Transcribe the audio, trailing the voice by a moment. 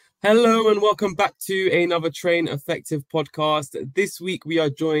Hello and welcome back to another Train Effective podcast. This week we are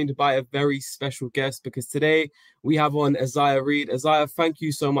joined by a very special guest because today we have on Isiah Reid. Isiah, thank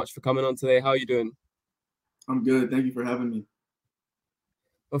you so much for coming on today. How are you doing? I'm good. Thank you for having me.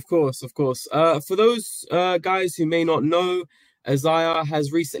 Of course, of course. For those guys who may not know, Isiah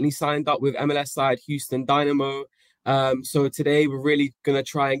has recently signed up with MLS side Houston Dynamo. So today we're really gonna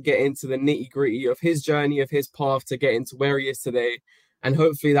try and get into the nitty-gritty of his journey, of his path to get into where he is today. And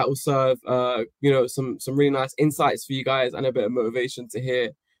hopefully that will serve some really nice insights for you guys and a bit of motivation to hear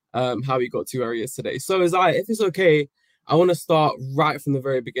how he got to where he is today. So Isiah, if it's okay, I want to start right from the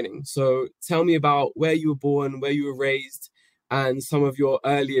very beginning. So tell me about where you were born, where you were raised, and some of your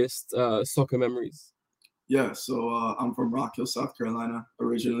earliest soccer memories. Yeah, so I'm from Rock Hill, South Carolina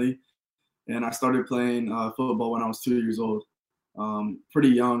originally, and I started playing football when I was 2 years old. Pretty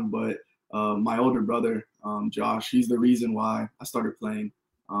young, but my older brother, Josh, he's the reason why I started playing.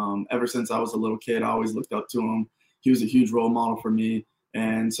 Ever since I was a little kid, I always looked up to him. He was a huge role model for me.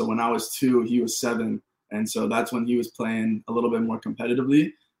 And so when I was 2, he was 7. And so that's when he was playing a little bit more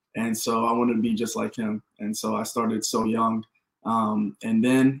competitively. And so I wanted to be just like him. And so I started so young. And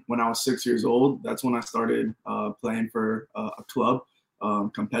then when I was 6 years old, that's when I started playing for a club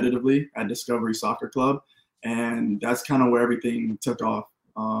competitively at Discovery Soccer Club. And that's kind of where everything took off.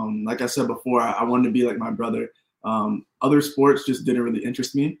 Like I said before, I wanted to be like my brother. Other sports just didn't really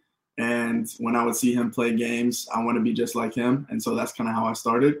interest me. And when I would see him play games, I want to be just like him. And so that's kind of how I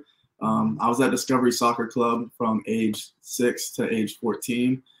started. I was at Discovery Soccer Club from age 6 to age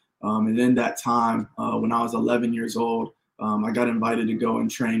 14. And in that time, when I was 11 years old, I got invited to go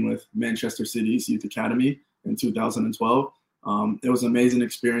and train with Manchester City's Youth Academy in 2012. It was an amazing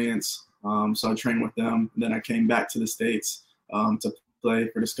experience. So I trained with them. And then I came back to the States to play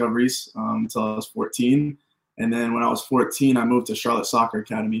for Discoveries until I was 14. And then when I was 14, I moved to Charlotte Soccer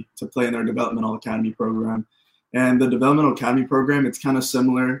Academy to play in their developmental academy program. And the developmental academy program, it's kind of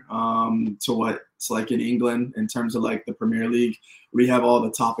similar to what it's like in England in terms of like the Premier League. We have all the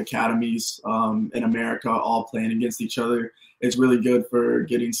top academies in America all playing against each other. It's really good for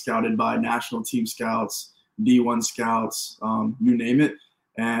getting scouted by national team scouts, D1 scouts, you name it.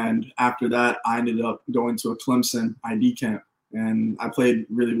 And after that, I ended up going to a Clemson ID camp, and I played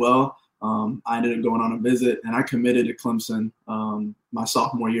really well. I ended up going on a visit, and I committed to Clemson my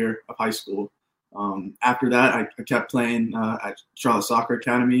sophomore year of high school. After that, I kept playing at Charlotte Soccer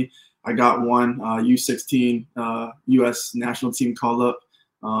Academy. I got one U16 U.S. national team call up.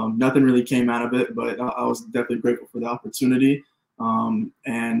 Nothing really came out of it, but I was definitely grateful for the opportunity. And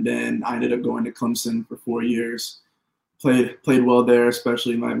then I ended up going to Clemson for 4 years. Played well there,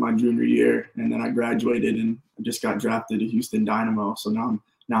 especially my junior year, and then I graduated and just got drafted to Houston Dynamo. So now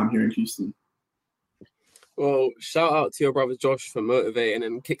I'm here in Houston. Well, shout out to your brother Josh for motivating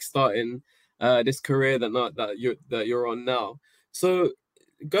and kickstarting this career that you're on now. So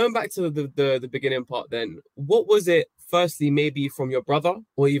going back to the beginning part, then what was it? Firstly, maybe from your brother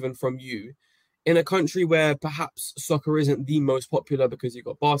or even from you, in a country where perhaps soccer isn't the most popular because you've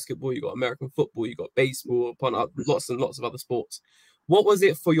got basketball, you've got American football, you've got baseball, upon lots and lots of other sports. What was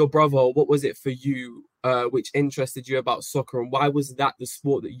it for your brother? Or what was it for you, which interested you about soccer, and why was that the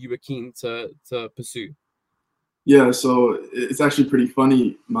sport that you were keen to pursue? Yeah, so it's actually pretty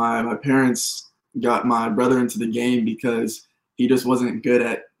funny. My parents got my brother into the game because he just wasn't good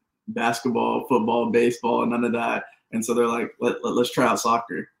at basketball, football, baseball, none of that. And so they're like, let's try out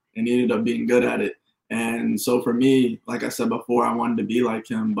soccer. And he ended up being good at it. And so for me, like I said before, I wanted to be like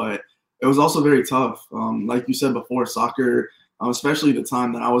him, but it was also very tough. Like you said before, soccer, especially the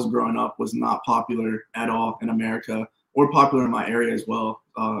time that I was growing up, was not popular at all in America or popular in my area as well,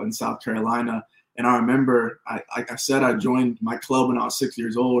 in South Carolina. And I remember, like I said, I joined my club when I was 6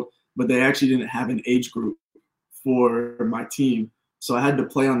 years old, but they actually didn't have an age group for my team. So I had to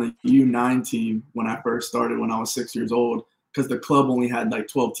play on the U9 team when I first started when I was 6 years old, because the club only had like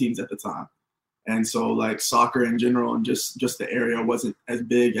 12 teams at the time. And so like soccer in general and just the area wasn't as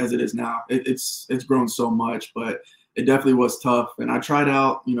big as it is now. It's grown so much, but it definitely was tough. And I tried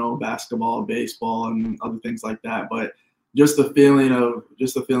out, basketball, baseball, and other things like that. But just the feeling of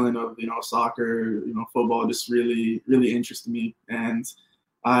soccer, football just really, really interested me. And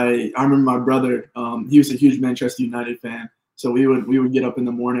I remember my brother, he was a huge Manchester United fan. So we would get up in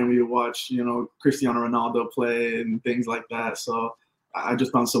the morning, we would watch, Cristiano Ronaldo play and things like that. So I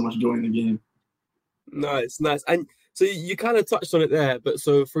just found so much joy in the game. Nice. And so you kind of touched on it there, but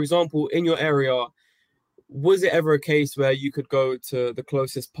so for example, in your area, was it ever a case where you could go to the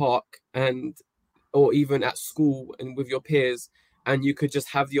closest park or even at school and with your peers and you could just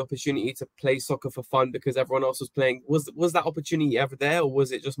have the opportunity to play soccer for fun because everyone else was playing. Was that opportunity ever there, or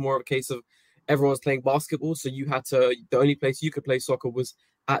was it just more of a case of everyone was playing basketball, so you had to, the only place you could play soccer was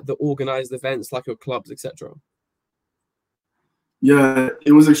at the organized events like your clubs, etc.? Yeah,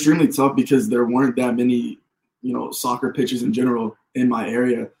 it was extremely tough because there weren't that many, soccer pitches in general in my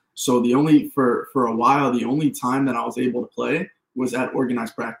area. So for a while, the only time that I was able to play was at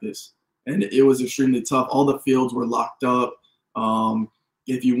organized practice, and it was extremely tough. All the fields were locked up.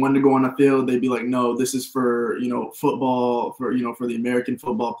 If you wanted to go on a field, they'd be like, "No, this is for football, for the American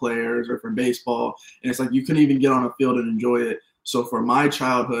football players or for baseball." And it's like you couldn't even get on a field and enjoy it. So for my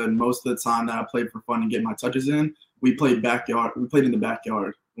childhood, most of the time that I played for fun and get my touches in, we played backyard. We played in the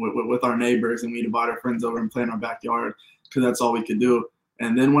backyard with our neighbors, and we'd invite our friends over and play in our backyard because that's all we could do.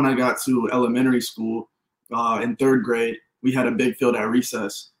 And then when I got to elementary school, in third grade, we had a big field at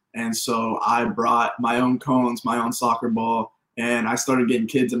recess. And so I brought my own cones, my own soccer ball, and I started getting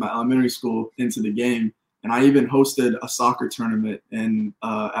kids in my elementary school into the game. And I even hosted a soccer tournament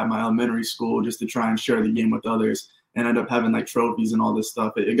at my elementary school just to try and share the game with others, and ended up having like trophies and all this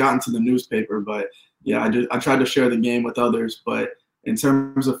stuff. It got into the newspaper, but yeah, I tried to share the game with others. But in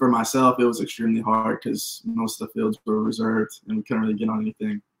terms of for myself, it was extremely hard because most of the fields were reserved and we couldn't really get on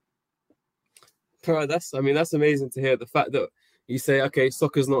anything. Bro, that's amazing to hear. The fact that you say, okay,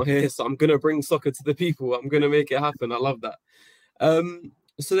 soccer's not here, so I'm gonna bring soccer to the people. I'm gonna make it happen. I love that.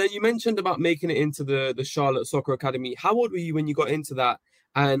 So then you mentioned about making it into the Charlotte Soccer Academy. How old were you when you got into that?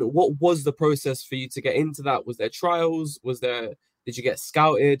 And what was the process for you to get into that? Was there trials? Did you get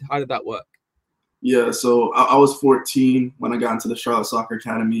scouted? How did that work? Yeah, so I was 14 when I got into the Charlotte Soccer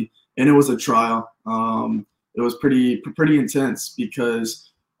Academy, and it was a trial. It was pretty intense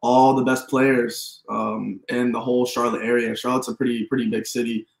because all the best players in the whole Charlotte area. Charlotte's a pretty big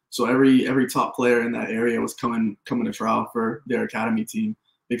city, so every top player in that area was coming to trial for their academy team,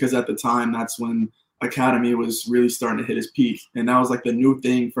 because at the time that's when academy was really starting to hit its peak, and that was like the new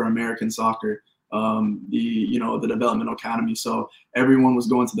thing for American soccer. The developmental academy. So everyone was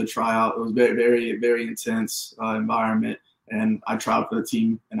going to the tryout. It was very, very, very intense environment, and I tried for the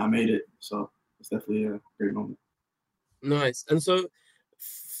team and I made it. So it's definitely a great moment. Nice. And so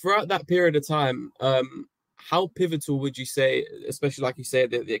throughout that period of time, how pivotal would you say, especially like you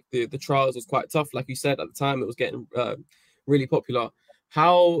said, the trials was quite tough. Like you said, at the time it was getting really popular.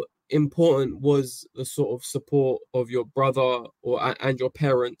 How important was the sort of support of your brother and your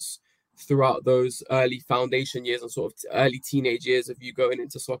parents throughout those early foundation years and sort of early teenage years of you going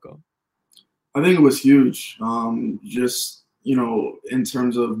into soccer? I think it was huge. Just, in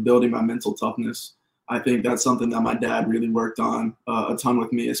terms of building my mental toughness, I think that's something that my dad really worked on a ton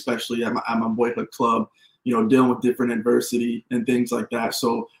with me, especially at my boyhood club, dealing with different adversity and things like that.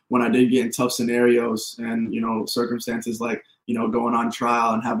 So when I did get in tough scenarios and, circumstances like, going on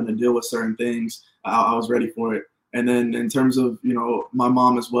trial and having to deal with certain things, I was ready for it. And then in terms of, my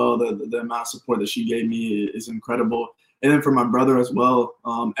mom as well, the amount of support that she gave me is incredible. And then for my brother as well,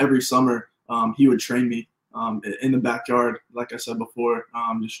 every summer he would train me in the backyard, like I said before,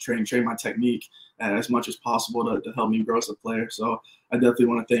 just train my technique as much as possible to help me grow as a player. So I definitely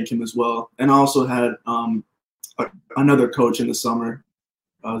want to thank him as well. And I also had another coach in the summer,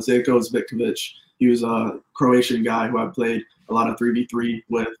 Zeljko Zvikovic. He was a Croatian guy who I played a lot of 3v3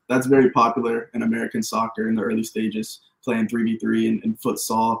 with. That's very popular in American soccer in the early stages, playing 3v3 and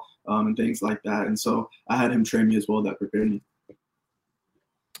futsal and things like that. And so I had him train me as well. That prepared me.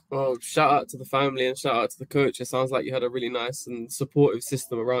 Well, shout out to the family and shout out to the coach. It sounds like you had a really nice and supportive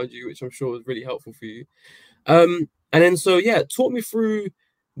system around you, which I'm sure was really helpful for you. And then, so yeah, talk me through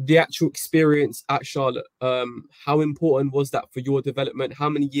the actual experience at Charlotte. How important was that for your development? How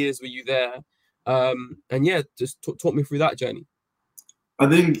many years were you there? And yeah, just talk me through that journey. I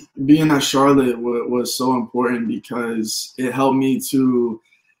think being at Charlotte was so important because it helped me to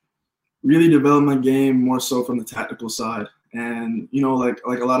really develop my game more so from the tactical side. And, like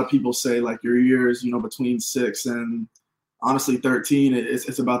a lot of people say, like your years, between 6 and honestly 13,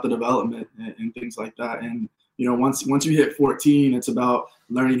 it's about the development and things like that. And, once you hit 14, it's about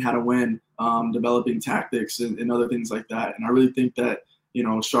learning how to win, developing tactics and other things like that. And I really think that,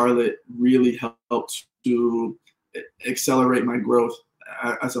 Charlotte really helped to accelerate my growth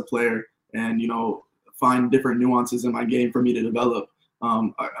as a player and, find different nuances in my game for me to develop.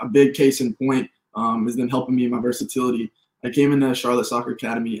 A big case in point has been helping me in my versatility. I came into Charlotte Soccer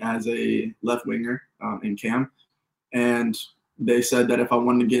Academy as a left winger in camp, and they said that if I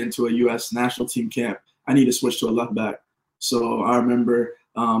wanted to get into a U.S. national team camp, I need to switch to a left back. So I remember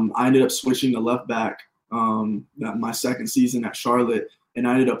I ended up switching to left back my second season at Charlotte, and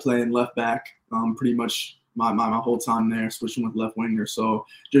I ended up playing left back pretty much my whole time there, switching with left winger. So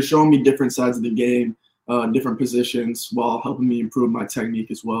just showing me different sides of the game, different positions, while helping me improve my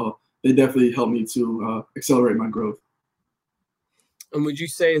technique as well. They definitely helped me to accelerate my growth. And would you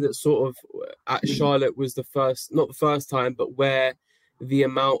say that sort of at Charlotte was not the first time, but where the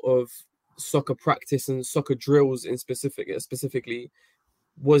amount of soccer practice and soccer drills specifically,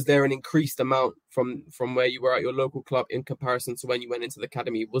 was there an increased amount from where you were at your local club in comparison to when you went into the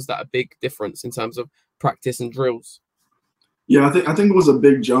academy? Was that a big difference in terms of practice and drills? Yeah, I think it was a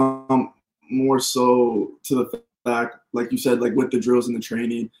big jump, more so to the fact, like you said, like with the drills and the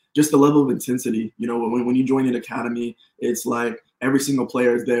training, just the level of intensity. You know, when you join an academy, it's like every single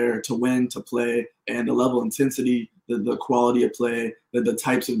player is there to win, to play, and the level of intensity, the quality of play, the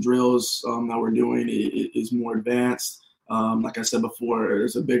types of drills that we're doing is more advanced. Like I said before,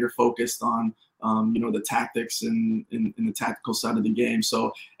 there's a bigger focus on the tactics and the tactical side of the game.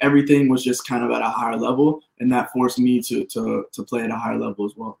 So everything was just kind of at a higher level, and that forced me to play at a higher level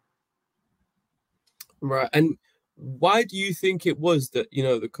as well. Right. And why do you think it was that,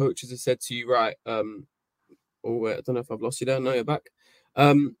 the coaches have said to you, right, I don't know if I've lost you there. No, you're back.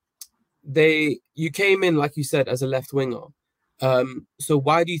 You came in, like you said, as a left winger. So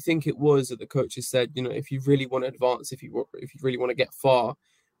why do you think it was that the coaches said, if you really want to advance, if you really want to get far,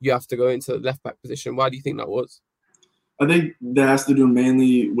 you have to go into the left back position? Why do you think that was? I think that has to do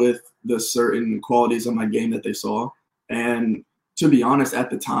mainly with the certain qualities of my game that they saw. And to be honest, at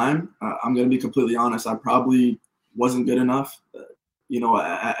the time, I'm going to be completely honest, I probably wasn't good enough,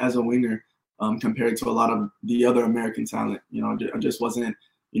 as a winger compared to a lot of the other American talent. I just wasn't,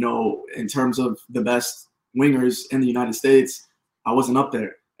 in terms of the best wingers in the United States, I wasn't up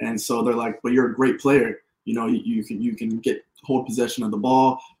there. And so they're like, but you're a great player. You can hold possession of the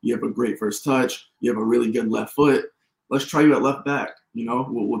ball. You have a great first touch. You have a really good left foot. Let's try you at left back.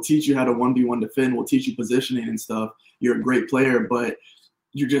 We'll teach you how to 1v1 defend. We'll teach you positioning and stuff. You're a great player, but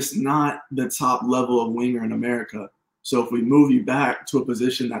you're just not the top level of winger in America. So if we move you back to a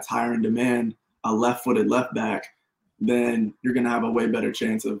position that's higher in demand, a left-footed left back, then you're going to have a way better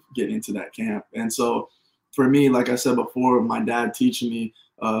chance of getting into that camp. And so for me, like I said before, my dad teaching me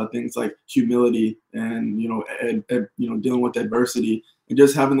things like humility and, dealing with adversity, and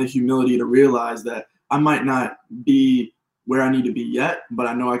just having the humility to realize that I might not be where I need to be yet, but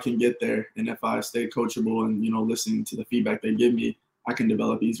I know I can get there. And if I stay coachable and, listening to the feedback they give me, I can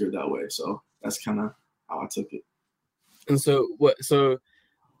develop easier that way. So that's kind of how I took it. And so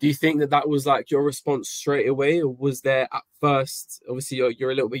do you think that was like your response straight away, or was there at first, obviously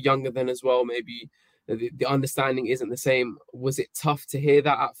you're a little bit younger then as well, maybe the understanding isn't the same. Was it tough to hear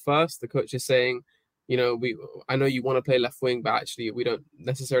that at first? The coach is saying, I know you want to play left wing, but actually we don't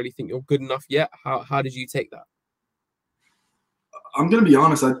necessarily think you're good enough yet. How did you take that? I'm going to be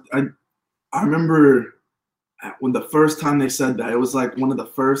honest. I remember when the first time they said that, it was like one of the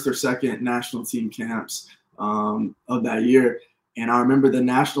first or second national team camps of that year. And I remember the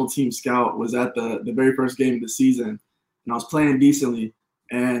national team scout was at the very first game of the season, and I was playing decently.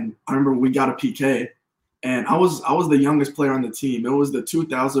 And I remember we got a PK, and I was the youngest player on the team. It was the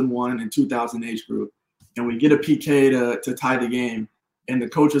 2001 and 2000 age group. And we get a PK to tie the game. And the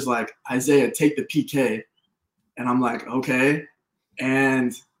coach is like, Isiah, take the PK. And I'm like, okay.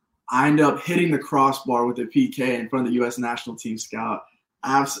 And I end up hitting the crossbar with the PK in front of the U.S. national team scout.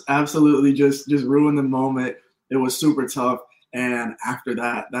 Absolutely just ruined the moment. It was super tough. And after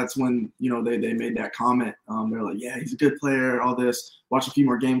that, that's when, they made that comment. They're like, yeah, he's a good player, all this, watch a few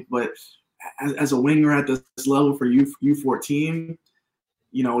more games. But as a winger at this level for U14,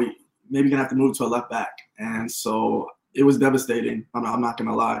 maybe going to have to move to a left back. And so it was devastating. I'm not going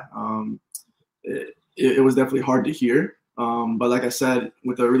to lie. It was definitely hard to hear. But like I said,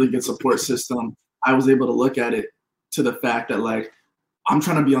 with a really good support system, I was able to look at it to the fact that, like, I'm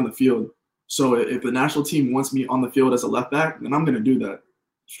trying to be on the field. So if the national team wants me on the field as a left back, then I'm going to do that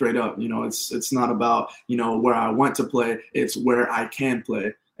straight up. It's not about, where I want to play. It's where I can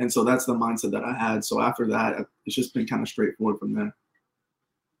play. And so that's the mindset that I had. So after that, it's just been kind of straightforward from there.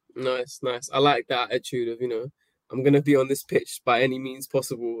 Nice. I like that attitude of, I'm going to be on this pitch by any means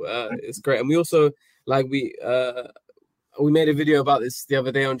possible. It's great. And we also, like, we made a video about this the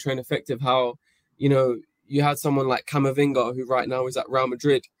other day on Train Effective, how, you had someone like Camavinga, who right now is at Real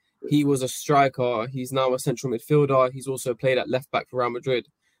Madrid. He was a striker. He's now a central midfielder. He's also played at left back for Real Madrid.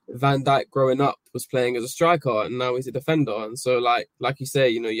 Van Dijk growing up was playing as a striker, and now he's a defender. And so, like you say,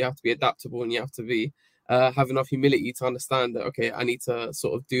 you have to be adaptable, and you have to be have enough humility to understand that, okay, I need to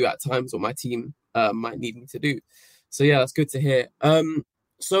sort of do at times what my team might need me to do. So yeah, that's good to hear.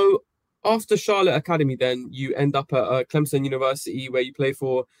 So after Charlotte Academy, then you end up at Clemson University, where you play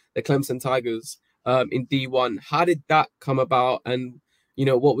for the Clemson Tigers. in D1. How did that come about? And,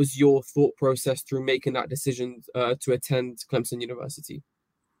 what was your thought process through making that decision to attend Clemson University?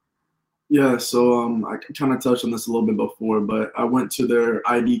 Yeah, so I kind of touched on this a little bit before, but I went to their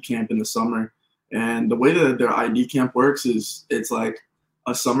ID camp in the summer, and the way that their ID camp works is it's like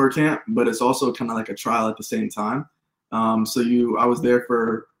a summer camp, but it's also kind of like a trial at the same time. I was there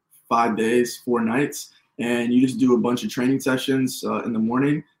for 5 days, 4 nights, and you just do a bunch of training sessions in the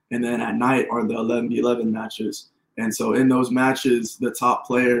morning, and then at night are the 11v11 matches. And so in those matches, the top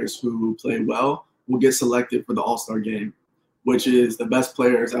players who play well will get selected for the All-Star game, which is the best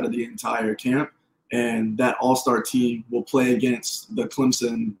players out of the entire camp. And that all-star team will play against the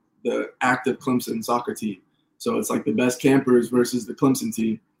active Clemson soccer team. So it's like the best campers versus the Clemson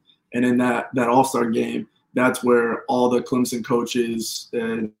team. And in that all-star game, that's where all the Clemson coaches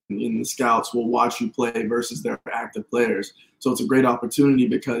and the scouts will watch you play versus their active players. So it's a great opportunity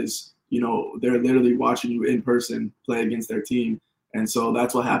because, they're literally watching you in person play against their team. And so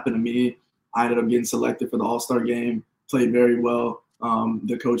that's what happened to me. I ended up getting selected for the all-star game. Played very well.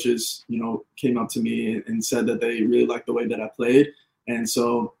 The coaches, came up to me and said that they really liked the way that I played, and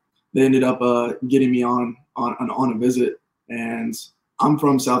so they ended up getting me on a visit. And I'm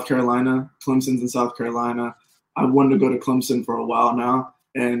from South Carolina. Clemson's in South Carolina. I wanted to go to Clemson for a while now,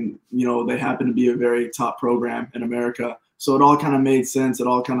 and they happen to be a very top program in America. So it all kind of made sense. It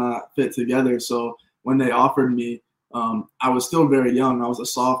all kind of fit together. So when they offered me, I was still very young. I was a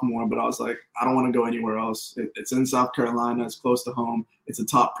sophomore, but I was like, I don't want to go anywhere else. It's in South Carolina. It's close to home. It's a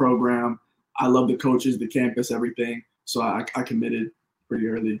top program. I love the coaches, the campus, everything. So I committed pretty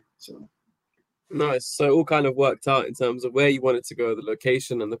early. So nice. So it all kind of worked out in terms of where you wanted to go, the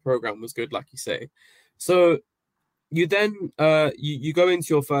location, and the program was good, like you say. So you then you go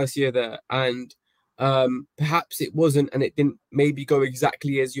into your first year there, and perhaps it wasn't, and it didn't maybe go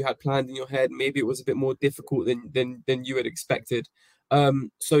exactly as you had planned in your head. Maybe it was a bit more difficult than you had expected.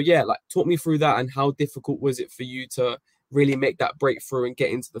 So yeah, like talk me through that, and how difficult was it for you to really make that breakthrough and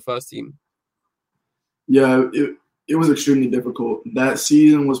get into the first team? Yeah, it was extremely difficult. That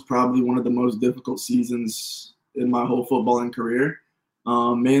season was probably one of the most difficult seasons in my whole footballing career,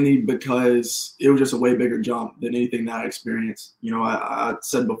 mainly because it was just a way bigger jump than anything that I experienced. I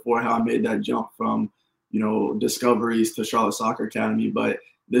said before how I made that jump from, discoveries to Charlotte Soccer Academy, but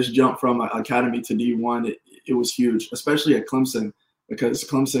this jump from academy to D1, it was huge, especially at Clemson, because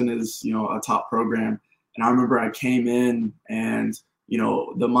Clemson is, a top program. And I remember I came in and,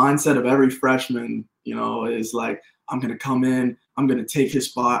 the mindset of every freshman, is like, I'm going to come in, I'm going to take his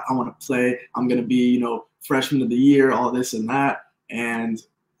spot, I want to play, I'm going to be, freshman of the year, all this and that. And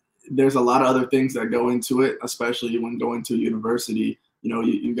there's a lot of other things that go into it, especially when going to university.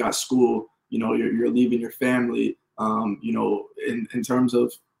 You got school, you're leaving your family, in terms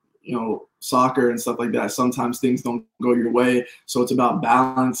of, soccer and stuff like that. Sometimes things don't go your way. So it's about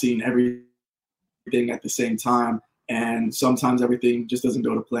balancing everything at the same time. And sometimes everything just doesn't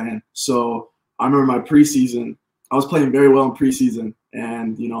go to plan. So I remember my preseason, I was playing very well in preseason.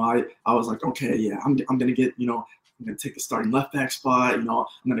 And, I was like, okay, yeah, I'm going to get, I'm going to take the starting left back spot. I'm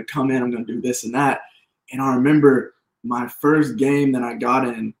going to come in, I'm going to do this and that. And I remember my first game that I got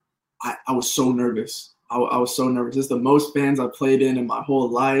in, I was so nervous. I was so nervous. It's the most fans I've played in my whole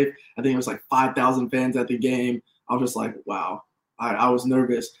life. I think it was like 5,000 fans at the game. I was just like, wow. I was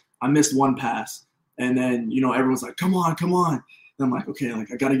nervous. I missed one pass. And then, everyone's like, come on, come on. And I'm like, okay,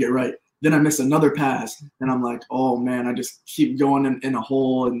 like I got to get right. Then I miss another pass. And I'm like, oh, man, I just keep going in a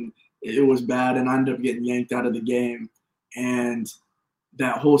hole. And it was bad. And I ended up getting yanked out of the game. And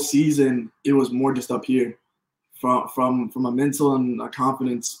that whole season, it was more just up here. From a mental and a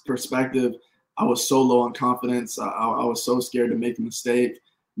confidence perspective, I was so low on confidence. I was so scared to make a mistake.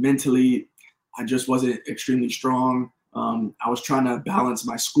 Mentally, I just wasn't extremely strong. I was trying to balance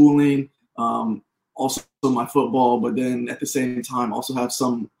my schooling, also my football, but then at the same time also have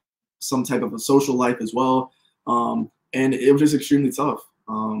some type of a social life as well. And it was just extremely tough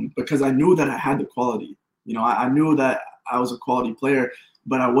because I knew that I had the quality. I knew that I was a quality player,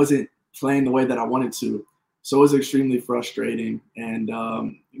 but I wasn't playing the way that I wanted to. So it was extremely frustrating. And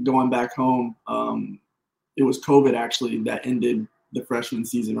going back home, it was COVID actually that ended the freshman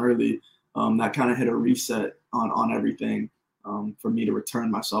season early. That kind of hit a reset on everything for me to return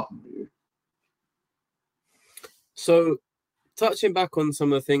my sophomore year. So touching back on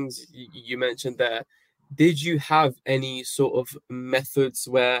some of the things you mentioned there, did you have any sort of methods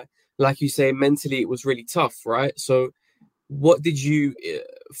where, like you say, mentally it was really tough, right? So what did you,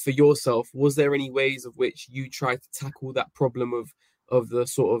 for yourself, was there any ways of which you tried to tackle that problem of the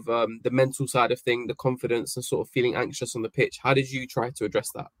sort of the mental side of thing, the confidence and sort of feeling anxious on the pitch? How did you try to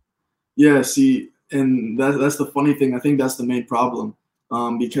address that? Yeah, see, and that's the funny thing. I think that's the main problem,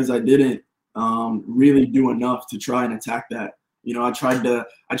 because I didn't really do enough to try and attack that. I tried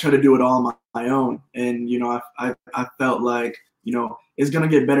to do it all on my own, and I felt like it's gonna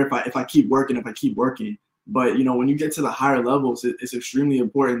get better if I keep working, if I keep working. But when you get to the higher levels, it's extremely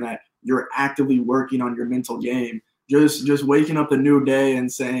important that you're actively working on your mental game. Just waking up a new day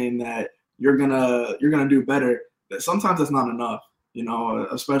and saying that you're gonna do better. Sometimes that's not enough,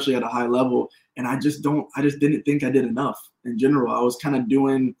 especially at a high level. And I just didn't think I did enough in general. I was kind of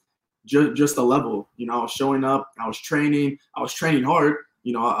doing just a level. I was showing up, I was training hard.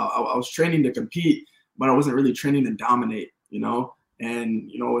 I was training to compete, but I wasn't really training to dominate.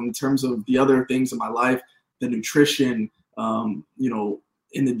 And in terms of the other things in my life, the nutrition,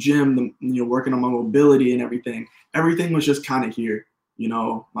 in the gym, working on my mobility and everything was just kind of here.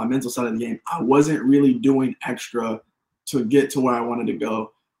 My mental side of the game, I wasn't really doing extra to get to where I wanted to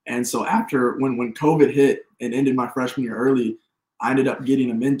go. And so after when COVID hit and ended my freshman year early, I ended up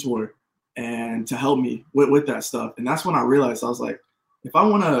getting a mentor and to help me with that stuff. And that's when I realized, I was like, if I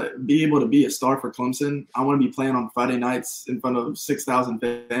want to be able to be a star for Clemson, I want to be playing on Friday nights in front of 6,000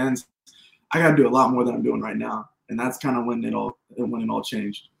 fans. I got to do a lot more than I'm doing right now. And that's kind of when it all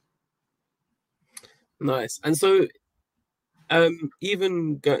changed. Nice. And so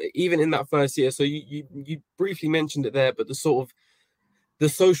even in that first year, so you briefly mentioned it there, but the sort of the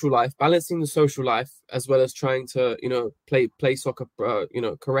social life, balancing the social life as well as trying to play soccer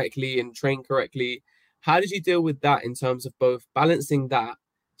correctly and train correctly. How did you deal with that in terms of both balancing that?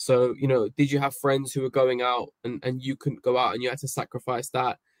 So did you have friends who were going out and you couldn't go out and you had to sacrifice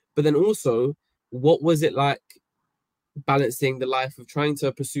that? But then also, what was it like balancing the life of trying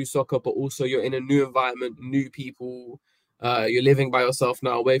to pursue soccer, but also you're in a new environment, new people, you're living by yourself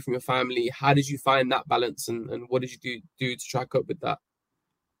now, away from your family. How did you find that balance, and what did you do to try cope with that?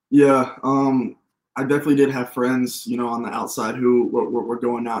 Yeah, I definitely did have friends, on the outside who were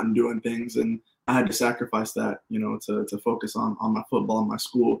going out and doing things, and I had to sacrifice that, to focus on my football and my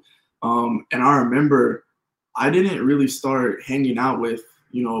school. And I remember I didn't really start hanging out with,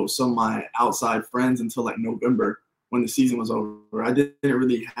 some of my outside friends until like November when the season was over. I didn't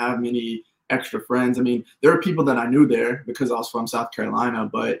really have many extra friends. I mean, there were people that I knew there because I was from South Carolina,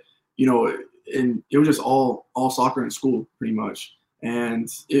 but, and it was just all soccer in school pretty much. And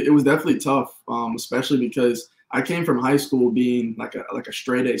it was definitely tough, especially because I came from high school being like a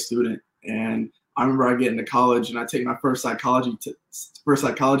straight A student. And I remember I get into college and I take my first psychology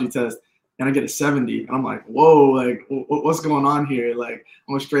test and I get a 70. And I'm like, whoa, like what's going on here? Like,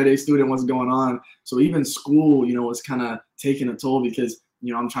 I'm a straight A student, what's going on? So even school, was kind of taking a toll because,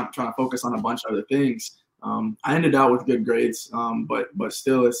 I'm trying to focus on a bunch of other things. I ended out with good grades, but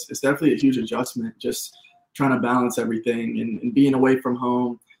still, it's definitely a huge adjustment, just trying to balance everything and being away from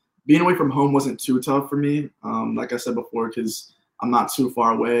home. Being away from home wasn't too tough for me, like I said before, because I'm not too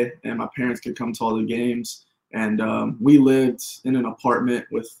far away and my parents could come to all the games. And we lived in an apartment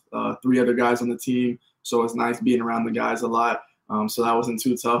with 3 other guys on the team, so it's nice being around the guys a lot. So that wasn't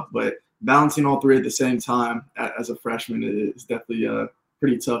too tough, but balancing all 3 at the same time as a freshman is definitely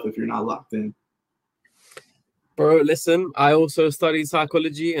pretty tough if you're not locked in. Bro, listen, I also studied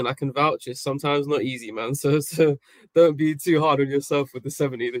psychology and I can vouch it's sometimes not easy, man. So don't be too hard on yourself with the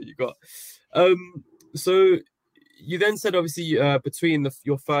 70 that you got. So you then said, obviously, between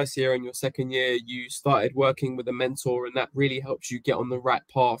your first year and your second year, you started working with a mentor and that really helped you get on the right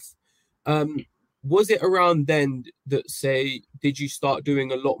path. Was it around then that, did you start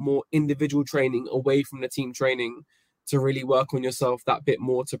doing a lot more individual training away from the team training to really work on yourself that bit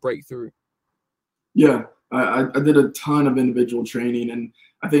more to break through? Yeah, I did a ton of individual training, and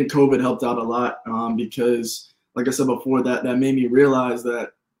I think COVID helped out a lot because, like I said before, that made me realize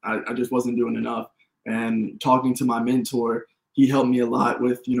that I just wasn't doing enough. And talking to my mentor, he helped me a lot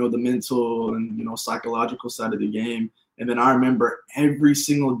with, the mental and, psychological side of the game. And then I remember every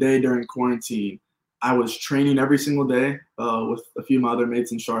single day during quarantine, I was training every single day with a few of my other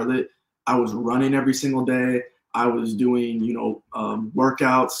mates in Charlotte. I was running every single day. I was doing,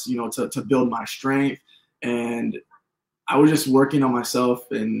 workouts, to build my strength. And I was just working on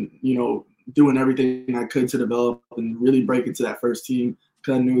myself and, doing everything I could to develop and really break into that first team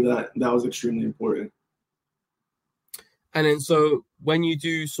because I knew that was extremely important. And then so when you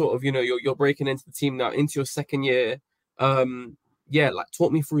do sort of, you're breaking into the team now, into your second year,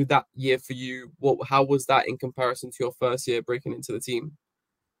 talk me through that year for you. How was that in comparison to your first year breaking into the team?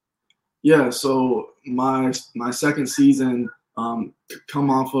 Yeah, so my second season, come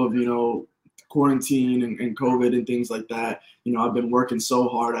off of, quarantine and COVID and things like that. I've been working so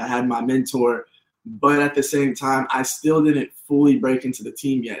hard. I had my mentor, but at the same time, I still didn't fully break into the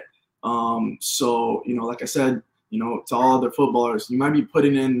team yet. So, like I said, to all other footballers, you might be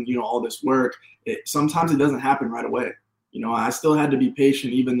putting in, all this work. Sometimes it doesn't happen right away. I still had to be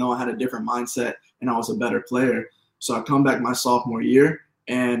patient, even though I had a different mindset and I was a better player. So I come back my sophomore year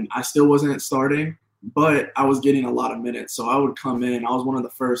and I still wasn't starting, but I was getting a lot of minutes. So I would come in. I was one of the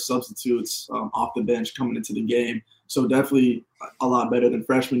first substitutes off the bench coming into the game. So definitely a lot better than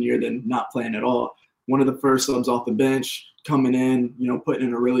freshman year than not playing at all. One of the first subs off the bench coming in, putting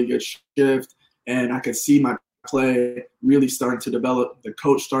in a really good shift. And I could see my play really starting to develop. The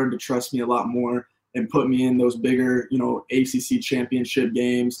coach started to trust me a lot more and put me in those bigger, ACC championship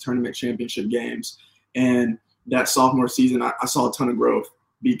games, tournament championship games. And that sophomore season, I saw a ton of growth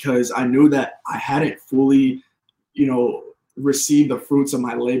because I knew that I hadn't fully, received the fruits of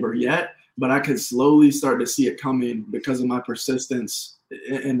my labor yet, but I could slowly start to see it coming because of my persistence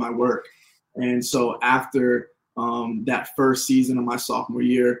in my work. And so after that first season of my sophomore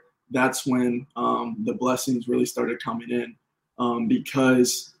year, that's when the blessings really started coming in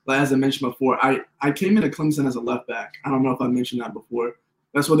because, as I mentioned before, I came into Clemson as a left back. I don't know if I mentioned that before.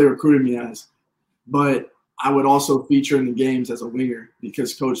 That's what they recruited me as. But I would also feature in the games as a winger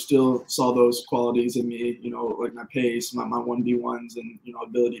because coach still saw those qualities in me, like my pace, my 1v1s and,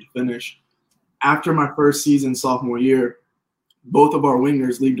 ability to finish. After my first season, sophomore year, both of our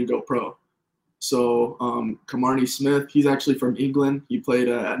wingers leave to go pro. So Kamarni Smith, he's actually from England. He played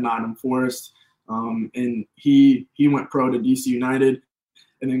at Nottingham Forest, and he went pro to DC United.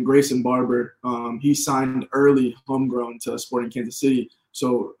 And then Grayson Barber, he signed early homegrown to Sporting Kansas City.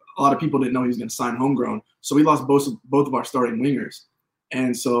 So a lot of people didn't know he was going to sign homegrown. So we lost both of our starting wingers.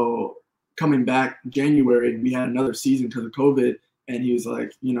 And so coming back January, we had another season because of COVID. And he was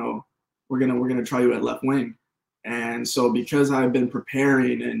like, we're gonna try you at left wing. And so because I've been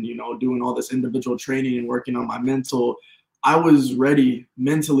preparing and, doing all this individual training and working on my mental, I was ready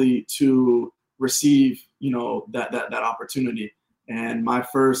mentally to receive, that opportunity. And my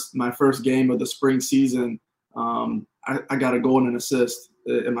first game of the spring season, I got a goal and an assist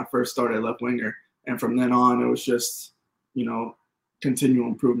in my first start at left winger. And from then on, it was just, continual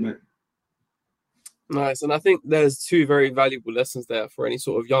improvement. Nice. And I think there's two very valuable lessons there for any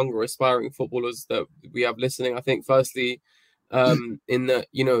sort of younger aspiring footballers that we have listening. I think firstly, in that,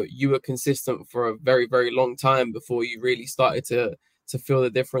 you were consistent for a very, very long time before you really started to feel the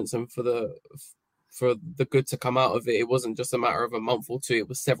difference and for the good to come out of it. It wasn't just a matter of a month or two, it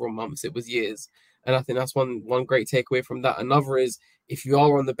was several months, it was years. And I think that's one great takeaway from that. Another is if you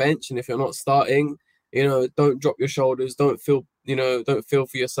are on the bench and if you're not starting, don't drop your shoulders, don't feel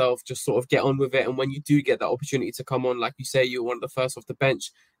for yourself, just sort of get on with it. And when you do get that opportunity to come on, like you say, you're one of the first off the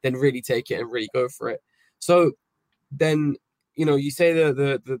bench, then really take it and really go for it. So then, you say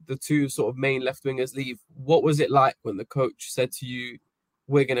the two sort of main left wingers leave. What was it like when the coach said to you,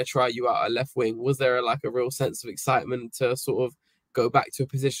 we're going to try you out at left wing? Was there a real sense of excitement to sort of go back to a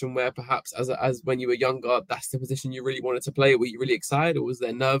position where perhaps as when you were younger, that's the position you really wanted to play? Were you really excited, or was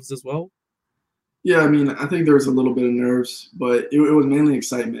there nerves as well? Yeah, I mean, I think there was a little bit of nerves, but it was mainly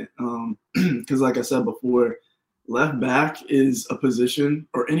excitement. Because like I said before, left back is a position,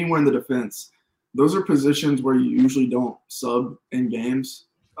 or anywhere in the defense, those are positions where you usually don't sub in games,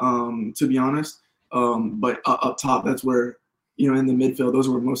 to be honest. But up top, that's where, in the midfield, those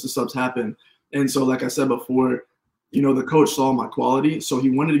are where most of the subs happen. And so, like I said before, the coach saw my quality, so he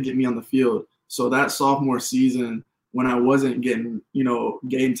wanted to get me on the field. So that sophomore season, when I wasn't getting,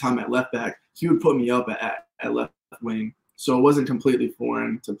 game time at left back, he would put me up at left wing. So it wasn't completely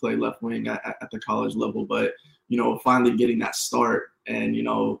foreign to play left wing at the college level, but, finally getting that start and,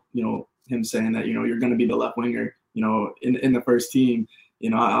 him saying that, you're going to be the left winger, in the first team,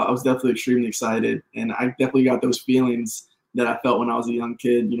 I was definitely extremely excited. And I definitely got those feelings that I felt when I was a young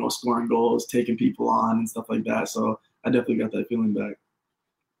kid, scoring goals, taking people on and stuff like that. So I definitely got that feeling back.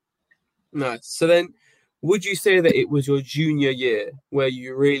 Nice. So then, would you say that it was your junior year where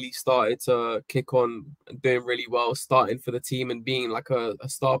you really started to kick on, doing really well, starting for the team and being like a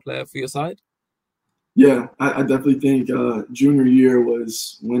star player for your side? Yeah, I definitely think junior year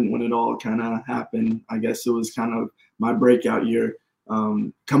was when it all kind of happened. I guess it was kind of my breakout year.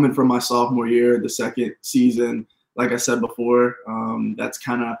 Coming from my sophomore year, the second season, like I said before, that's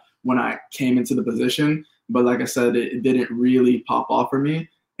kind of when I came into the position. But like I said, it didn't really pop off for me.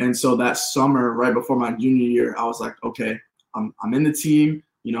 And so that summer, right before my junior year, I was like, okay, I'm in the team.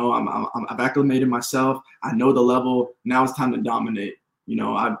 I've acclimated myself. I know the level. Now it's time to dominate.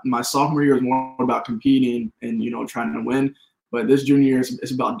 My sophomore year was more about competing and, trying to win. But this junior year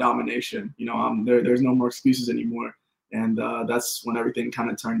is about domination. There's no more excuses anymore. And that's when everything kind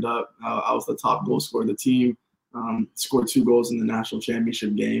of turned up. I was the top goal scorer of the team. Scored 2 goals in the national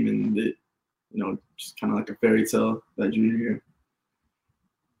championship game, and it, just kind of like a fairy tale that junior year.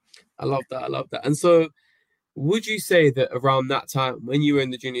 I love that. I love that. And so, would you say that around that time, when you were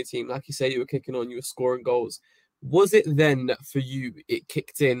in the junior team, like you say, you were kicking on, you were scoring goals, was it then that for you it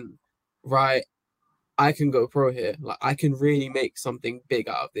kicked in, right? I can go pro here. Like, I can really make something big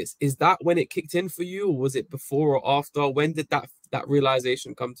out of this. Is that when it kicked in for you, or was it before or after? When did that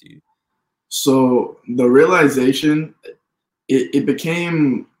realization come to you? So the realization, it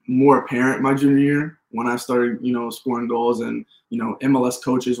became more apparent my junior year when I started, scoring goals, and, MLS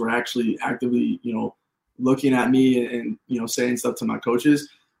coaches were actually actively, looking at me and saying stuff to my coaches.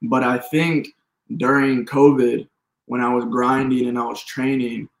 But I think during COVID, when I was grinding and I was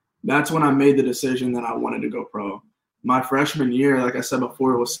training, that's when I made the decision that I wanted to go pro. My freshman year, like I said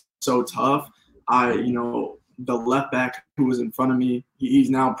before, it was so tough. The left back who was in front of me,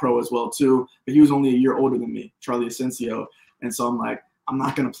 he's now pro as well too, but he was only a year older than me, Charlie Asensio. And so I'm like, I'm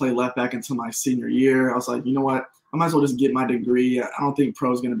not going to play left back until my senior year. I was like, you know what? I might as well just get my degree. I don't think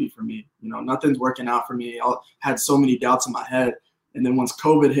pro is going to be for me. Nothing's working out for me. I had so many doubts in my head. And then once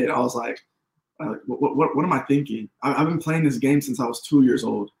COVID hit, I was like, what am I thinking? I've been playing this game since I was 2 years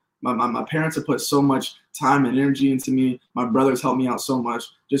old. My parents have put so much time and energy into me. My brothers helped me out so much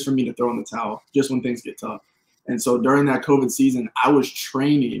just for me to throw in the towel, just when things get tough. And so during that COVID season, I was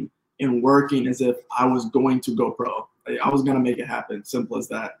training and working as if I was going to go pro. I was going to make it happen, simple as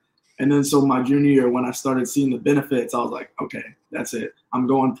that. And then so my junior year, when I started seeing the benefits, I was like, okay, that's it. I'm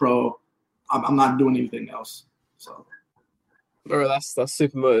going pro. I'm not doing anything else. So, Bro, that's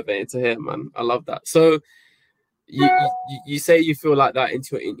super motivating to hear, man. I love that. So you say you feel like that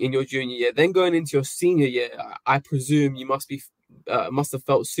in your junior year, then going into your senior year, I presume you must have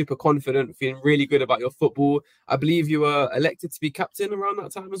felt super confident, feeling really good about your football. I believe you were elected to be captain around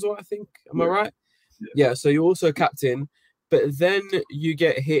that time as well, I think. Am I right? Yeah, so you're also captain, but then you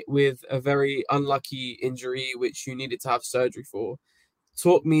get hit with a very unlucky injury, which you needed to have surgery for.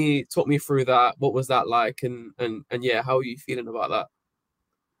 Talk me through that. What was that like? And yeah, how are you feeling about that?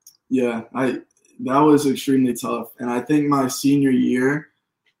 Yeah, that was extremely tough. And I think my senior year,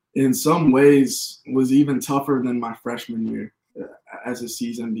 in some ways, was even tougher than my freshman year as a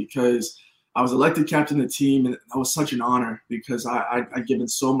season, because I was elected captain of the team, and that was such an honor because I'd given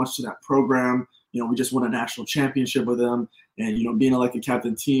so much to that program. We just won a national championship with them, and being elected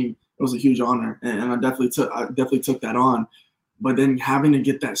captain of the team, it was a huge honor, and I definitely took that on. But then having to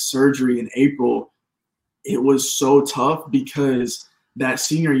get that surgery in April, it was so tough because that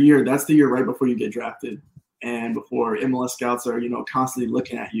senior year, that's the year right before you get drafted and before MLS scouts are, constantly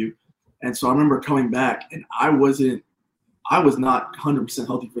looking at you. And so I remember coming back, and I was not 100%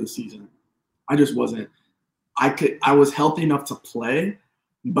 healthy for the season. I just wasn't. I was healthy enough to play,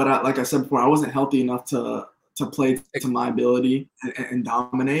 but like I said before, I wasn't healthy enough to play to my ability and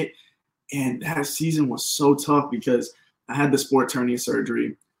dominate. And that season was so tough because I had the sport hernia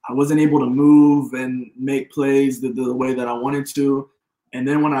surgery. I wasn't able to move and make plays the way that I wanted to. And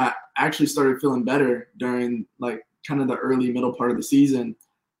then when I actually started feeling better during like kind of the early middle part of the season,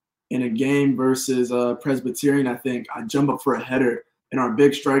 in a game versus Presbyterian, I think I jump up for a header, and our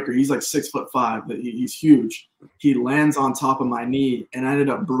big striker, he's like 6'5", he's huge. He lands on top of my knee, and I ended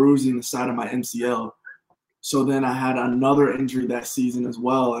up bruising the side of my MCL. So then I had another injury that season as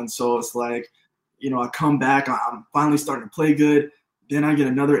well. And so it's like, I come back, I'm finally starting to play good. Then I get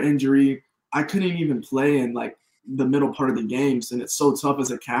another injury. I couldn't even play in like the middle part of the games. And it's so tough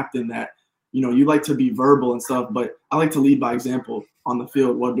as a captain that, you like to be verbal and stuff, but I like to lead by example on the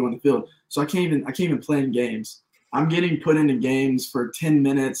field while doing the field. So I can't even play in games. I'm getting put into games for 10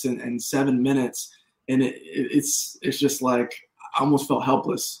 minutes and 7 minutes. And it's just like, I almost felt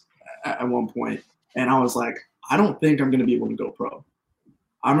helpless at one point. And I was like, I don't think I'm going to be able to go pro.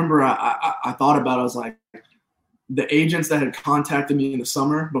 I remember I thought about it. I was like, the agents that had contacted me in the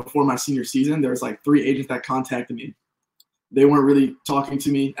summer before my senior season, there was like 3 agents that contacted me. They weren't really talking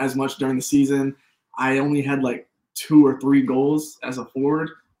to me as much during the season. I only had like 2 or 3 goals as a forward,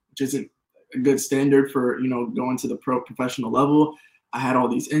 which isn't a good standard for, going to the professional level. I had all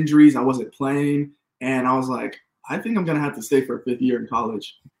these injuries. I wasn't playing. And I was like, I think I'm going to have to stay for a 5th year in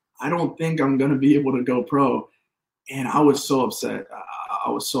college. I don't think I'm going to be able to go pro. And I was so upset. I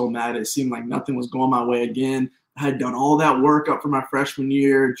was so mad. It seemed like nothing was going my way again. I had done all that work up for my freshman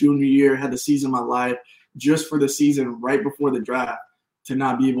year, junior year, had the season of my life, just for the season right before the draft to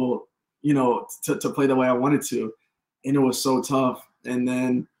not be able, to play the way I wanted to. And it was so tough.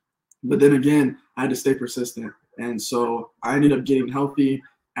 But then again, I had to stay persistent. And so I ended up getting healthy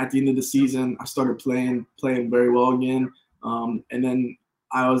at the end of the season. I started playing very well again. And then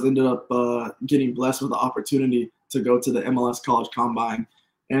I was ended up getting blessed with the opportunity to go to the MLS College Combine.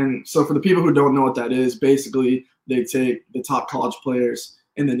 And so for the people who don't know what that is, basically they take the top college players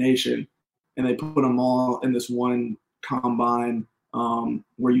in the nation and they put them all in this one combine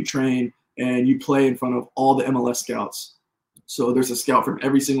where you train and you play in front of all the MLS scouts. So there's a scout from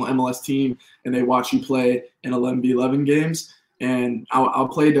every single MLS team, and they watch you play in 11v11 games. And I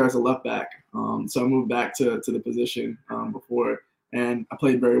played there as a left back. So I moved back to the position before, and I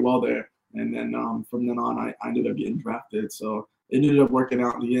played very well there. And then from then on, I ended up getting drafted. So it ended up working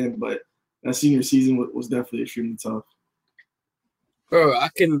out in the end, but that senior season was definitely extremely tough. Bro,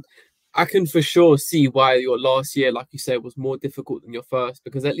 I can for sure see why your last year, like you said, was more difficult than your first,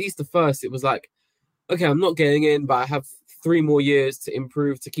 because at least the first, it was like, okay, I'm not getting in, but I have 3 more years to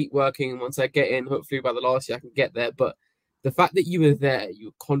improve, to keep working. And once I get in, hopefully by the last year, I can get there. But the fact that you were there, you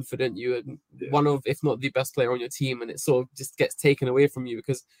were confident, you were one of, if not the best player on your team, and it sort of just gets taken away from you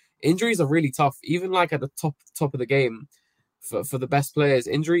because injuries are really tough. Even like at the top of the game, for the best players,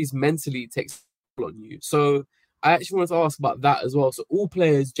 injuries mentally takes on you. So I actually wanted to ask about that as well. So all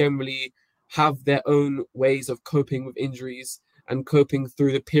players generally have their own ways of coping with injuries and coping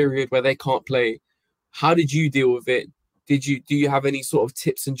through the period where they can't play. How did you deal with it? Do you have any sort of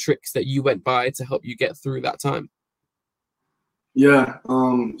tips and tricks that you went by to help you get through that time? Yeah.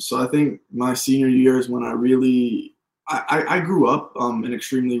 So I think my senior year is when I really I grew up an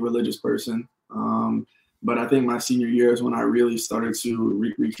extremely religious person. But I think my senior year is when I really started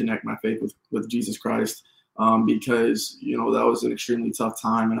to reconnect my faith with Jesus Christ, because, that was an extremely tough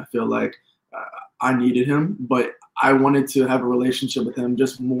time. And I feel like I needed him, but I wanted to have a relationship with him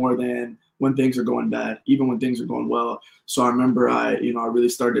just more than when things are going bad, even when things are going well. So I remember I really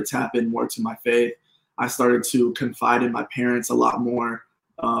started to tap in more to my faith. I started to confide in my parents a lot more,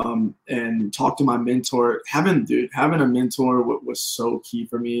 and talk to my mentor. Having a mentor was so key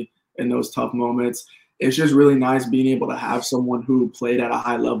for me in those tough moments. It's just really nice being able to have someone who played at a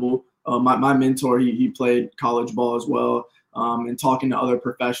high level. My mentor, he played college ball as well, and talking to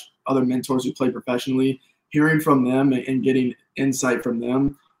other mentors who play professionally, hearing from them and getting insight from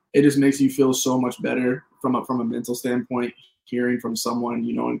them, it just makes you feel so much better from a mental standpoint. Hearing from someone,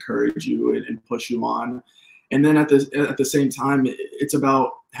 encourage you and push you on. And then at the same time, it's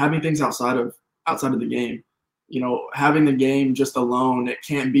about having things outside of the game. Having the game just alone, it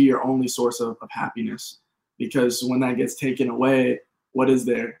can't be your only source of happiness, because when that gets taken away, what is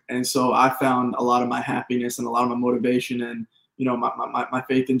there? And so I found a lot of my happiness and a lot of my motivation and, my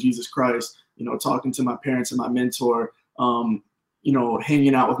faith in Jesus Christ, talking to my parents and my mentor,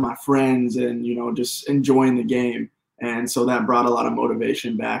 hanging out with my friends and, just enjoying the game. And so that brought a lot of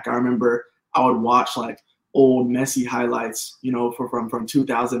motivation back. I remember I would watch like old Messi highlights, from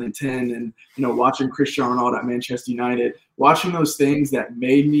 2010 and, watching Cristiano Ronaldo at Manchester United, watching those things that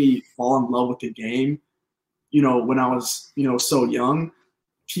made me fall in love with the game, when I was, so young,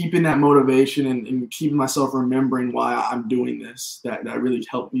 keeping that motivation and keeping myself remembering why I'm doing this, that really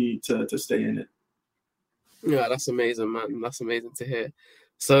helped me to stay in it. Yeah, that's amazing, man. That's amazing to hear.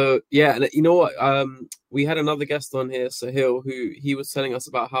 So yeah, and you know what? We had another guest on here, Sahil, who he was telling us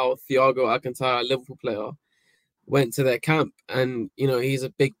about how Thiago Alcantara, a Liverpool player, went to their camp, and he's a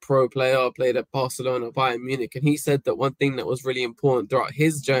big pro player, played at Barcelona, Bayern Munich, and he said that one thing that was really important throughout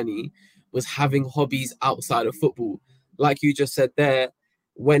his journey was having hobbies outside of football. Like you just said there,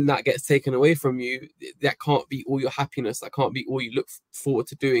 when that gets taken away from you, that can't be all your happiness, that can't be all you look forward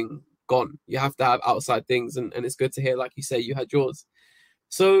to doing gone. You have to have outside things, and it's good to hear, like you say, you had yours.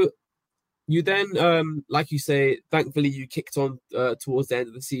 So you then, like you say, thankfully you kicked on towards the end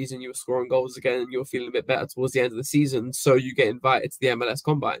of the season. You were scoring goals again, and you were feeling a bit better towards the end of the season. So you get invited to the MLS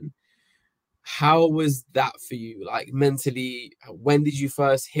Combine. How was that for you? Like mentally, when did you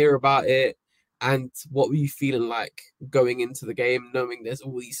first hear about it? And what were you feeling like going into the game, knowing there's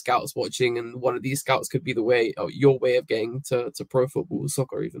all these scouts watching, and one of these scouts could be your way of getting to pro football,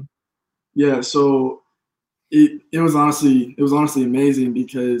 soccer even? Yeah, so it was honestly amazing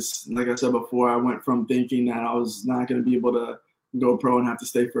because, like I said before, I went from thinking that I was not going to be able to go pro and have to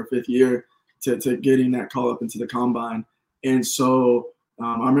stay for a 5th year to getting that call up into the combine. And so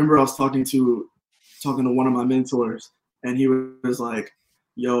I remember I was talking to one of my mentors, and he was like,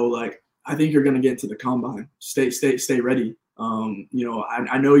 "Yo, like, I think you're going to get into the combine. Stay ready.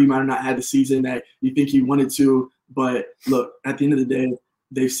 I know you might have not had the season that you think you wanted to, but look, at the end of the day,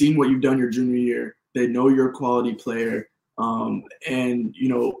 they've seen what you've done your junior year. They know you're a quality player, and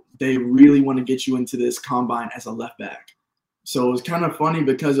they really want to get you into this combine as a left back." So it was kind of funny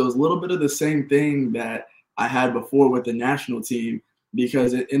because it was a little bit of the same thing that I had before with the national team,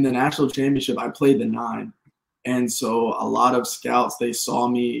 because in the national championship I played the 9, And so a lot of scouts, they saw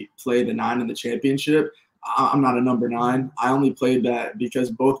me play the 9 in the championship. I'm not a number 9. I only played that because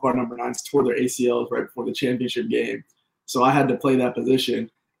both of our number 9s tore their ACLs right before the championship game. So I had to play that position.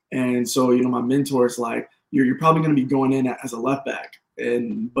 And so, my mentor's like, you're probably going to be going in as a left back.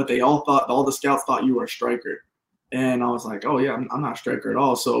 But they all the scouts thought you were a striker. And I was like, oh yeah, I'm not a striker at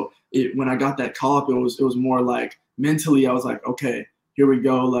all. So when I got that call up, it was more like mentally, I was like, okay, here we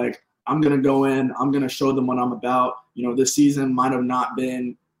go. Like, I'm going to go in, I'm going to show them what I'm about. This season might have not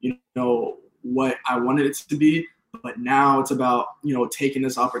been, what I wanted it to be, but now it's about, taking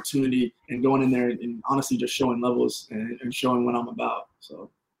this opportunity and going in there and honestly just showing levels and showing what I'm about. So.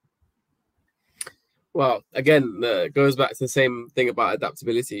 Well, again, goes back to the same thing about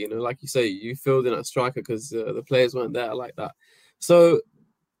adaptability. Like you say, you filled in at striker because the players weren't there like that. So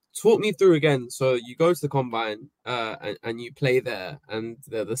talk me through again. So you go to the combine and you play there, and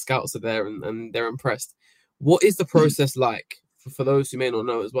the scouts are there and they're impressed. What is the process like for those who may not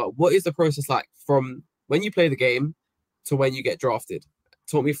know as well? What is the process like from when you play the game to when you get drafted?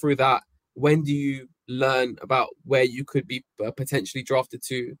 Talk me through that. When do you learn about where you could be potentially drafted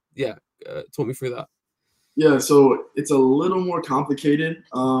to? Yeah, talk me through that. Yeah, so it's a little more complicated.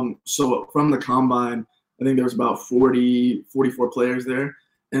 So from the combine, I think there was about 44 players there.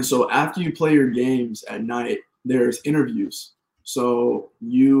 And so after you play your games at night, there's interviews. So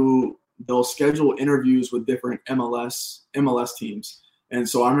they'll schedule interviews with different MLS teams. And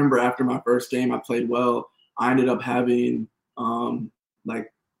so I remember after my first game, I played well. I ended up having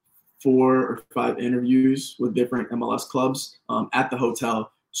like 4 or 5 interviews with different MLS clubs at the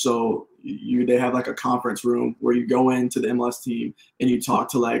hotel. So they have like a conference room where you go into the MLS team and you talk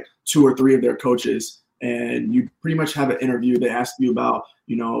to like 2 or 3 of their coaches, and you pretty much have an interview. They ask you about,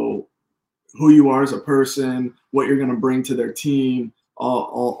 who you are as a person, what you're going to bring to their team,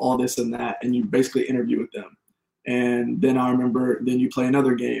 all this and that. And you basically interview with them. And then I remember, then you play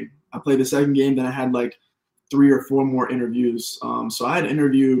another game. I played the second game, then I had like 3 or 4 more interviews. So I had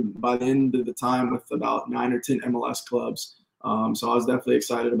interviewed by the end of the time with about 9 or 10 MLS clubs. So I was definitely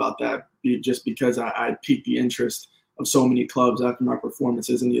excited about that, just because I piqued the interest of so many clubs after my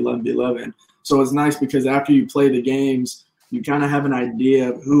performances in the 11v11. So it's nice because after you play the games, you kind of have an idea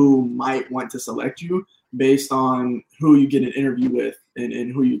of who might want to select you based on who you get an interview with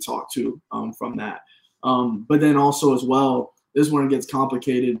and who you talk to from that. But then also as well, this one gets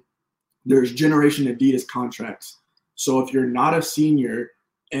complicated. There's Generation Adidas contracts. So if you're not a senior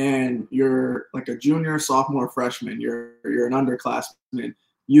and you're like a junior, sophomore, freshman, you're an underclassman,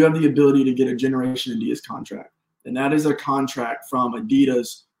 you have the ability to get a Generation Adidas contract. And that is a contract from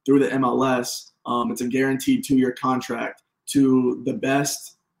Adidas through the MLS. It's a guaranteed 2-year contract to the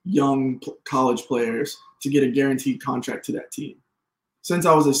best young college players to get a guaranteed contract to that team. Since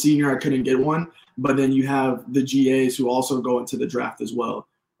I was a senior, I couldn't get one, but then you have the GAs who also go into the draft as well.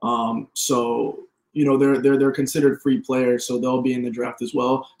 So they're considered free players, so they'll be in the draft as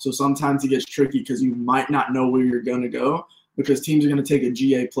well. So sometimes it gets tricky because you might not know where you're going to go, because teams are going to take a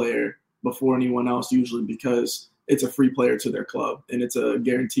GA player before anyone else, usually because it's a free player to their club and it's a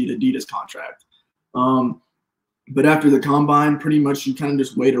guaranteed Adidas contract. But after the combine, pretty much you kind of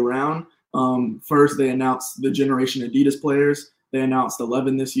just wait around. First, they announced the Generation Adidas players. They announced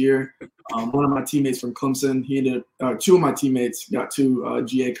 11 this year. One of my teammates from Clemson, 2 of my teammates got 2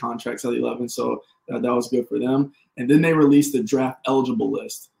 GA contracts at 11, so that was good for them. And then they released the draft eligible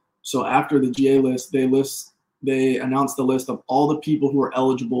list. So after the GA list, they announced the list of all the people who are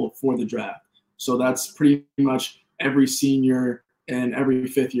eligible for the draft. So that's pretty much every senior and every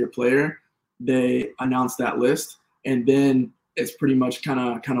 5th-year player. They announced that list, and then it's pretty much kind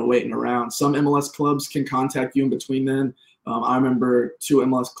of waiting around. Some MLS clubs can contact you in between then. I remember 2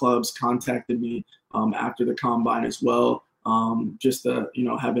 MLS clubs contacted me after the combine as well, just to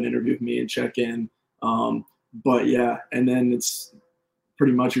have an interview with me and check in. But yeah, and then it's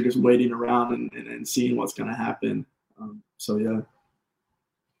pretty much you're just waiting around and seeing what's going to happen. So yeah.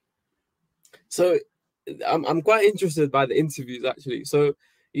 So I'm quite interested by the interviews actually. So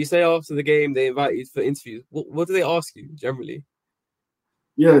you say after the game they invite you for interviews. What do they ask you generally?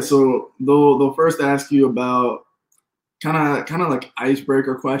 Yeah, so they'll first ask you about kind of like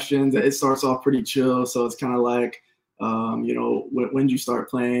icebreaker questions. It starts off pretty chill, so it's kind of like, when did you start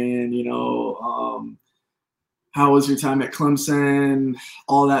playing? How was your time at Clemson?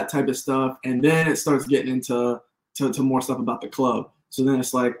 All that type of stuff, and then it starts getting into more stuff about the club. So then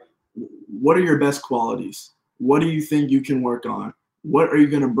it's like, what are your best qualities? What do you think you can work on? What are you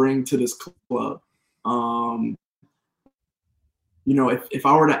going to bring to this club? If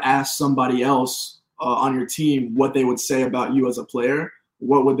I were to ask somebody else on your team what they would say about you as a player,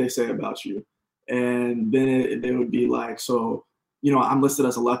 what would they say about you? And then they would be like, so, I'm listed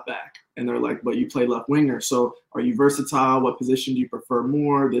as a left back. And they're like, but you play left winger. So are you versatile? What position do you prefer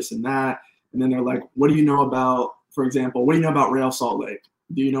more? This and that. And then they're like, what do you know about, for example, what do you know about Real Salt Lake?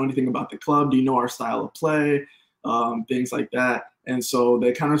 Do you know anything about the club? Do you know our style of play? Things like that. And so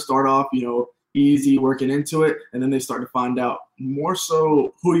they kind of start off, easy working into it. And then they start to find out more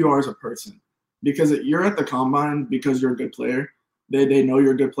so who you are as a person. Because you're at the combine because you're a good player. They know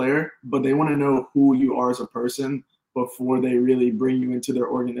you're a good player, but they want to know who you are as a person before they really bring you into their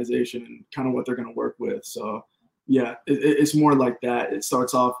organization and kind of what they're going to work with. So, yeah, it's more like that. It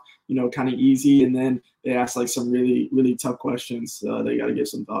starts off, kind of easy, and then they ask like some really, really tough questions they got to give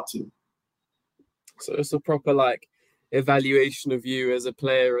some thought to. So it's a proper like evaluation of you as a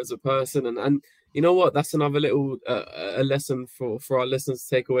player, as a person, and you know what? That's another little a lesson for our listeners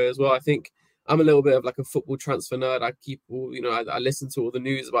to take away as well. I think I'm a little bit of like a football transfer nerd. I keep all, I listen to all the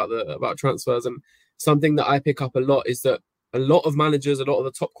news about transfers, and something that I pick up a lot is that a lot of managers, a lot of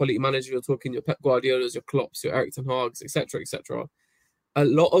the top quality managers, you're talking your Pep Guardiolas, your Klopps, your Eric Ten Hags, etc., etc. A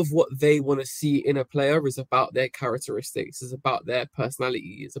lot of what they want to see in a player is about their characteristics, is about their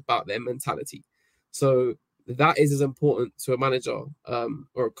personality, is about their mentality. So that is as important to a manager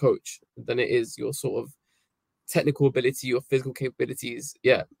or a coach than it is your sort of technical ability, your physical capabilities.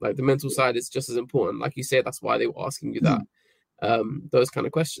 Yeah, like the mental side is just as important. Like you said, that's why they were asking you that, those kind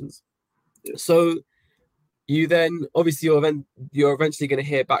of questions. So you then, obviously, you're eventually going to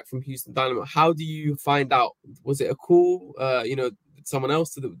hear back from Houston Dynamo. How do you find out? Was it a call? Did someone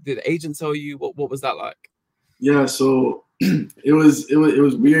else? Did the agent tell you? What was that like? Yeah, so it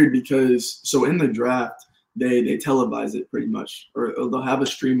was weird because so in the draft they televise it pretty much, or they'll have a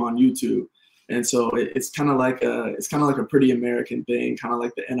stream on YouTube, and so it's kind of like a pretty American thing, kind of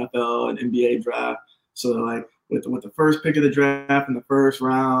like the NFL and NBA draft. So like with the first pick of the draft in the first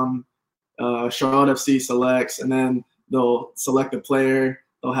round, Charlotte FC selects, and then they'll select a player.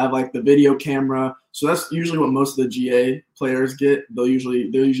 They'll have like the video camera. So that's usually what most of the GA players get. They'll usually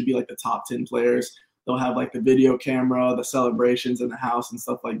be like the top 10 players. They'll have like the video camera, the celebrations in the house and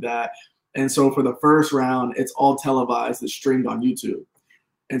stuff like that. And so for the first round, it's all televised. It's streamed on YouTube.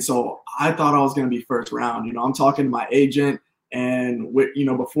 And so I thought I was going to be first round. I'm talking to my agent, and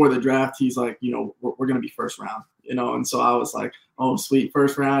before the draft, he's like, we're going to be first round. And so I was like, oh, sweet,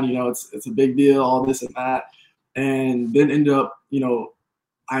 first round. It's a big deal, all this and that. And then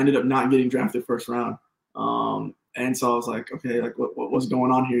I ended up not getting drafted first round. And so I was like, okay, like what's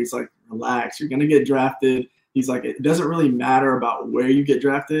going on here? He's like, relax, you're going to get drafted. He's like, it doesn't really matter about where you get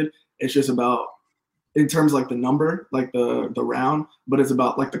drafted. It's just about, in terms of like the number, like the round, but it's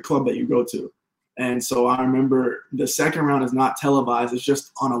about like the club that you go to. And so I remember the second round is not televised. It's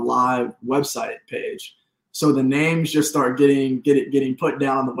just on a live website page. So the names just start getting put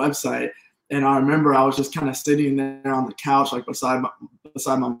down on the website. And I remember I was just kind of sitting there on the couch, like beside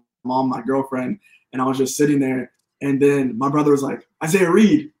my mom, my girlfriend, and I was just sitting there. And then my brother was like, Isiah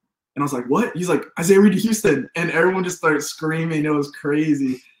Reid. And I was like, what? He's like, Isiah Reid to Houston. And everyone just started screaming. It was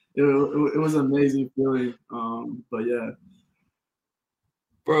crazy. It was an amazing feeling. But yeah.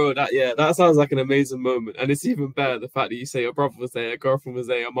 Bro, that sounds like an amazing moment. And it's even better the fact that you say your brother was there, your girlfriend was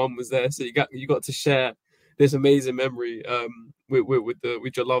there, your mom was there. So you got to share this amazing memory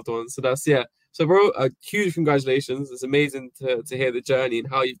with your loved ones. So that's, yeah. So bro, huge congratulations. It's amazing to hear the journey and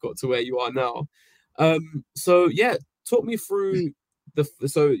how you've got to where you are now. So yeah, talk me through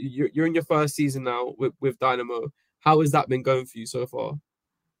so you're in your first season now with Dynamo. How has that been going for you so far?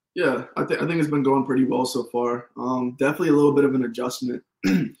 Yeah, I think it's been going pretty well so far. Definitely a little bit of an adjustment.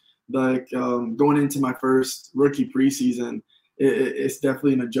 Like going into my first rookie preseason, it's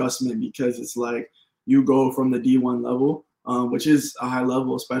definitely an adjustment because it's like you go from the D1 level, which is a high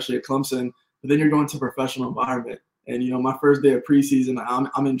level, especially at Clemson, but then you're going to a professional environment. And my first day of preseason,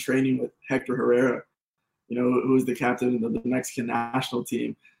 I'm in training with Hector Herrera, who is the captain of the Mexican national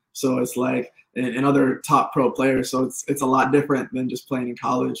team. So it's like and other top pro players. So it's a lot different than just playing in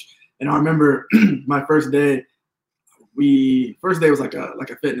college. And I remember my first day was like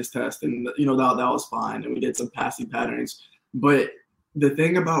a fitness test, and that was fine, and we did some passing patterns. But the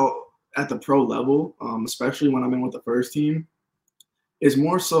thing about at the pro level, especially when I'm in with the first team, is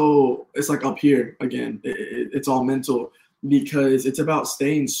more so it's like up here again. It's all mental because it's about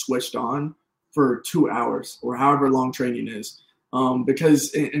staying switched on for 2 hours or however long training is.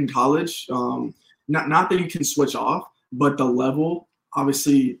 Because in college, not that you can switch off, but the level,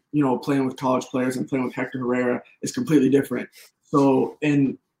 obviously, playing with college players and playing with Hector Herrera is completely different. So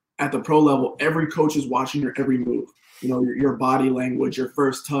at the pro level, every coach is watching your every move, your body language, your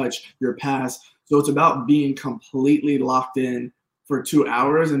first touch, your pass. So it's about being completely locked in for 2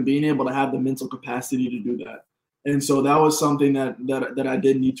 hours and being able to have the mental capacity to do that. And so that was something that I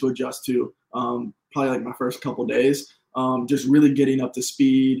did need to adjust to, probably like my first couple days, just really getting up to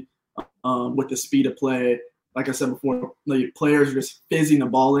speed with the speed of play. Like I said before, like players are just fizzing the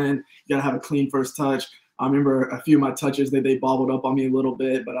ball in. You got to have a clean first touch. I remember a few of my touches, they bobbled up on me a little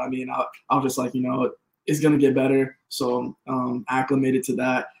bit, but I mean, I was just like, it's going to get better. So acclimated to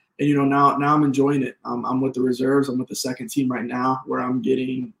that. And, now I'm enjoying it. I'm with the reserves. I'm with the second team right now where I'm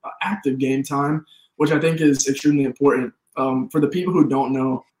getting active game time, which I think is extremely important. For the people who don't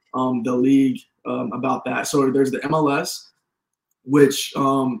know the league about that, so there's the MLS, which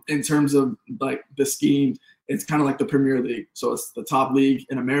in terms of like the scheme, it's kind of like the Premier League. So it's the top league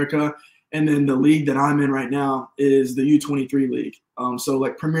in America. And then the league that I'm in right now is the U23 league. So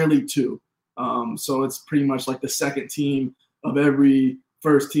like Premier League 2. So it's pretty much like the second team of every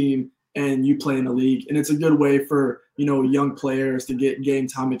first team, and you play in the league. And it's a good way for, young players to get game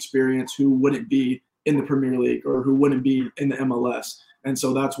time experience who wouldn't be in the Premier League or who wouldn't be in the MLS. And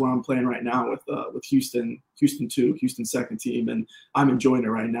so that's where I'm playing right now with Houston 2, Houston second team, and I'm enjoying it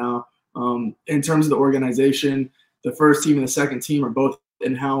right now. In terms of the organization, the first team and the second team are both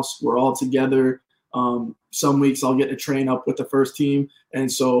in-house. We're all together. Some weeks I'll get to train up with the first team,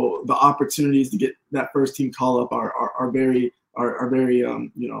 and so the opportunities to get that first team call up are very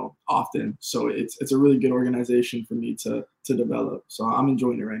often. So it's a really good organization for me to develop. So I'm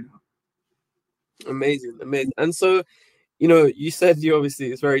enjoying it right now. Amazing. And so, you said you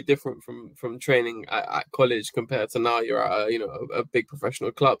obviously it's very different from training at college compared to now you're at a big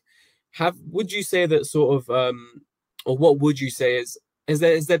professional club. Would you say that sort of or what would you say has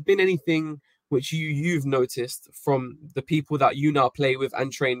there been anything which you've noticed from the people that you now play with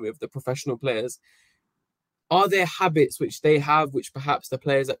and train with, the professional players? Are there habits which they have which perhaps the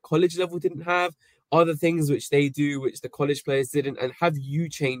players at college level didn't have? Are there things which they do which the college players didn't? And have you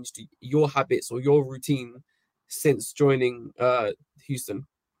changed your habits or your routine since joining Houston?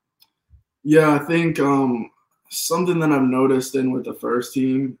 Yeah, I think something that I've noticed with the first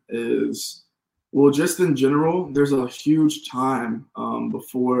team is, well, just in general, there's a huge time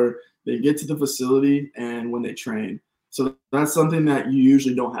before they get to the facility and when they train. So that's something that you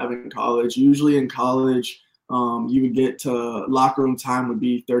usually don't have in college. Usually in college, you would get to locker room time would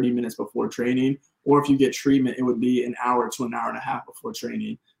be 30 minutes before training. Or if you get treatment, it would be an hour to an hour and a half before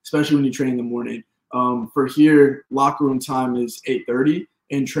training, especially when you train in the morning. For here, locker room time is 8:30,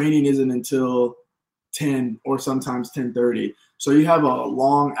 and training isn't until 10 or sometimes 10:30. So you have a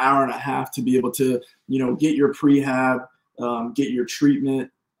long hour and a half to be able to, get your prehab, get your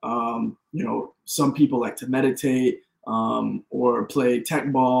treatment. Some people like to meditate or play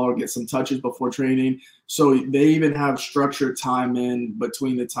tech ball or get some touches before training. So they even have structured time in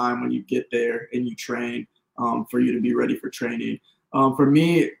between the time when you get there and you train for you to be ready for training. For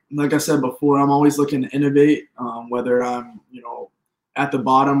me, like I said before, I'm always looking to innovate, whether I'm, at the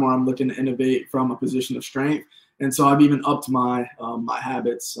bottom or I'm looking to innovate from a position of strength. And so I've even upped my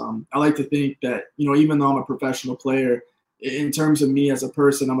habits. I like to think that, even though I'm a professional player, in terms of me as a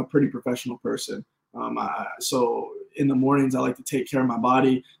person, I'm a pretty professional person. So in the mornings, I like to take care of my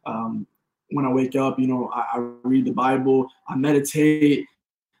body. When I wake up, I read the Bible, I meditate,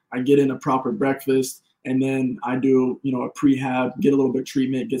 I get in a proper breakfast, and then I do, a prehab, get a little bit of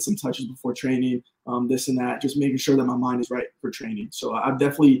treatment, get some touches before training, this and that, just making sure that my mind is right for training. So I've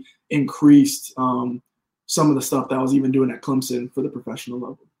definitely increased some of the stuff that I was even doing at Clemson for the professional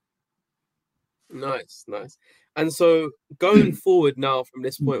level. Nice. And so going forward now from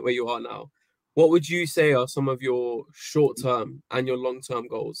this point where you are now, what would you say are some of your short-term and your long-term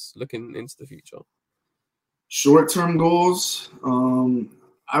goals looking into the future? Short-term goals,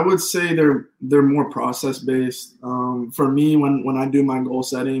 I would say they're more process-based. For me, when I do my goal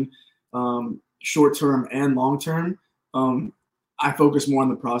setting, short-term and long-term, I focus more on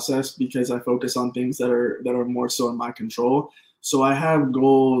the process because I focus on things that are more so in my control. So I have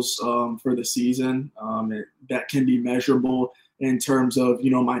goals for the season that can be measurable in terms of,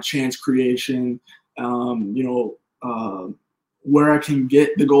 my chance creation, where I can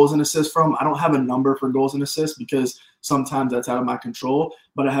get the goals and assists from. I don't have a number for goals and assists because sometimes that's out of my control,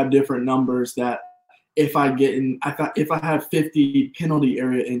 but I have different numbers that if I have 50 penalty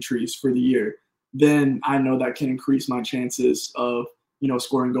area entries for the year, then I know that can increase my chances of,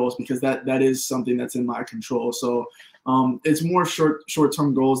 scoring goals because that is something that's in my control. So it's more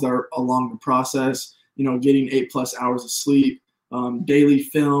short-term goals that are along the process, getting 8+ hours of sleep, daily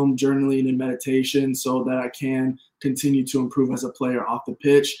film, journaling, and meditation so that I can continue to improve as a player off the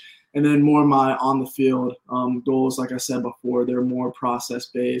pitch. And then more my on the field goals, like I said before, they're more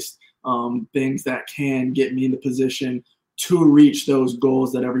process-based, things that can get me in the position to reach those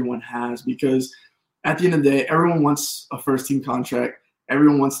goals that everyone has. Because at the end of the day, everyone wants a first team contract.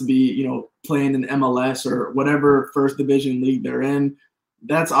 Everyone wants to be, playing in MLS or whatever first division league they're in.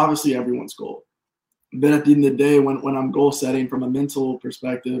 That's obviously everyone's goal. But at the end of the day, when I'm goal setting from a mental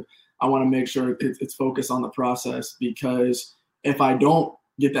perspective, I want to make sure it's focused on the process, because if I don't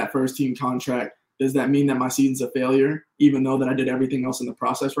get that first team contract, does that mean that my season's a failure, even though that I did everything else in the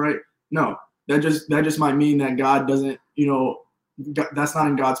process right? No, that just might mean that God doesn't, that's not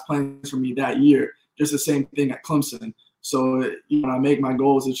in God's plans for me that year. Just the same thing at Clemson. So when I make my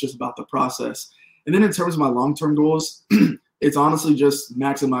goals, it's just about the process. And then in terms of my long-term goals, it's honestly just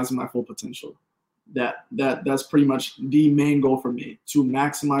maximizing my full potential. That's pretty much the main goal for me, to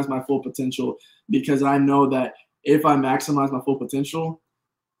maximize my full potential, because I know that if I maximize my full potential,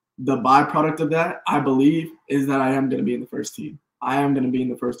 the byproduct of that, I believe, is that I am going to be in the first team. I am going to be in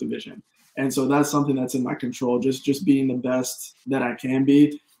the first division. And so that's something that's in my control, just being the best that I can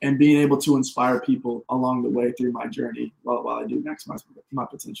be and being able to inspire people along the way through my journey while I do maximize my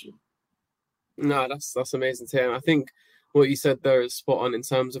potential. No, that's amazing to hear. I think what you said there is spot on in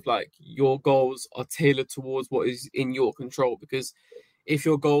terms of like your goals are tailored towards what is in your control, because if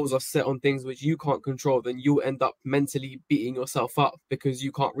your goals are set on things which you can't control, then you'll end up mentally beating yourself up because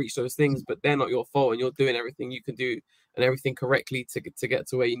you can't reach those things, but they're not your fault and you're doing everything you can do and everything correctly to get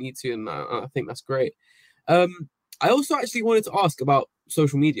to where you need to. And I think that's great. I also actually wanted to ask about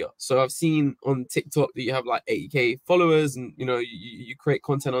social media. So I've seen on TikTok that you have like 80K followers and, you create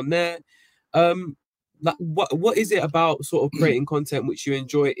content on there. Like what is it about sort of creating content which you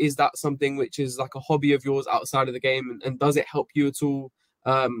enjoy? Is that something which is like a hobby of yours outside of the game, and does it help you at all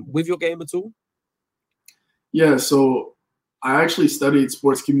with your game at all? Yeah, so I actually studied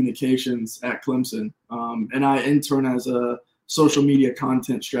sports communications at Clemson, and I interned as a social media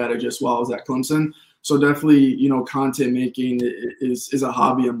content strategist while I was at Clemson. So definitely, content making is a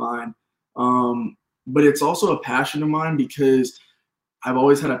hobby of mine, but it's also a passion of mine, because I've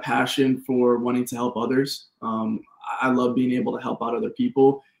always had a passion for wanting to help others. I love being able to help out other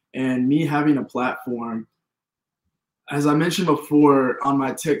people, and me having a platform. As I mentioned before on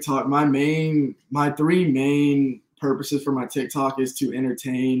my TikTok, my three main purposes for my TikTok is to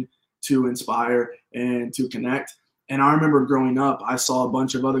entertain, to inspire, and to connect. And I remember growing up, I saw a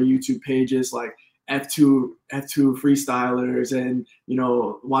bunch of other YouTube pages like F2 freestylers and,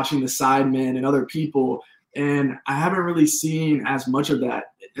 watching the Sidemen and other people. And I haven't really seen as much of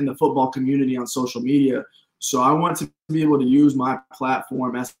that in the football community on social media. So I want to be able to use my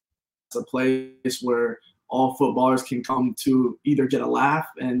platform as a place where all footballers can come to either get a laugh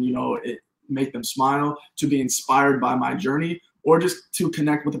and, make them smile, to be inspired by my journey, or just to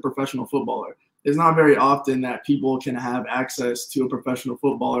connect with a professional footballer. It's not very often that people can have access to a professional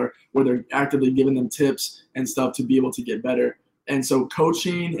footballer where they're actively giving them tips and stuff to be able to get better. And so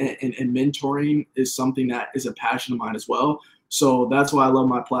coaching and mentoring is something that is a passion of mine as well. So that's why I love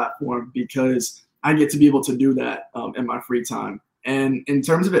my platform, because I get to be able to do that in my free time. And in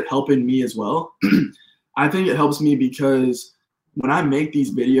terms of it helping me as well, I think it helps me because when I make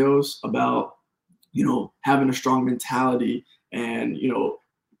these videos about, having a strong mentality and,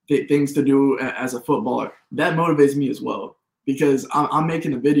 things to do as a footballer, that motivates me as well, because I'm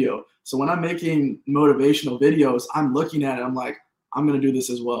making a video. So when I'm making motivational videos, I'm looking at it, I'm like, I'm going to do this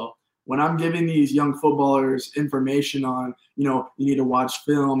as well. When I'm giving these young footballers information on, you need to watch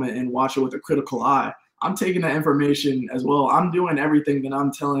film and watch it with a critical eye, I'm taking that information as well. I'm doing everything that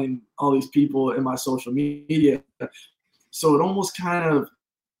I'm telling all these people in my social media. So it almost kind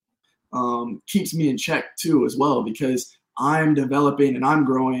of keeps me in check too as well, because I'm developing and I'm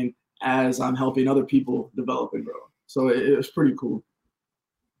growing as I'm helping other people develop and grow. So it was pretty cool.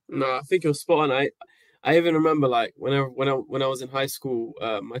 No, I think you're spot on. I even remember like when I was in high school,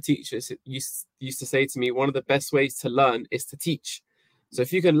 my teachers used to say to me, one of the best ways to learn is to teach. So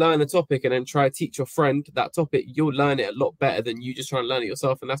if you can learn a topic and then try to teach your friend that topic, you'll learn it a lot better than you just trying to learn it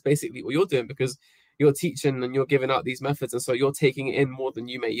yourself. And that's basically what you're doing, because you're teaching and you're giving out these methods, and so you're taking it in more than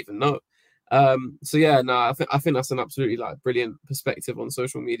you may even know. So yeah, no, I think that's an absolutely like brilliant perspective on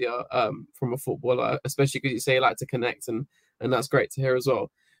social media from a footballer, especially because you say you like to connect, and that's great to hear as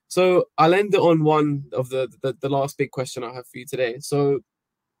well. So I'll end it on one of the last big question I have for you today. So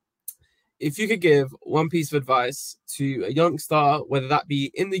if you could give one piece of advice to a youngster, whether that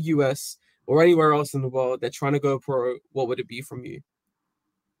be in the US or anywhere else in the world, they're trying to go pro, what would it be from you?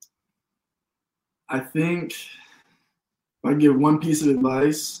 I think if I give one piece of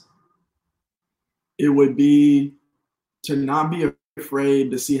advice, it would be to not be afraid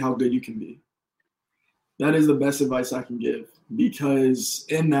to see how good you can be. That is the best advice I can give, because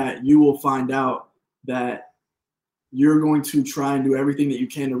in that you will find out that you're going to try and do everything that you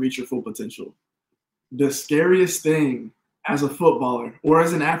can to reach your full potential. The scariest thing as a footballer or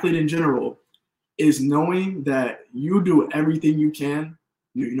as an athlete in general is knowing that you do everything you can.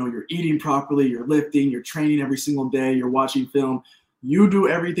 You know, you're eating properly, you're lifting, you're training every single day, you're watching film. You do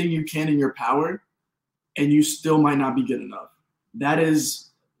everything you can in your power, and you still might not be good enough. That is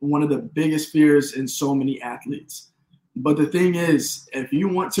one of the biggest fears in so many athletes. But the thing is, if you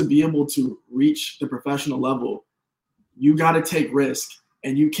want to be able to reach the professional level, you got to take risk,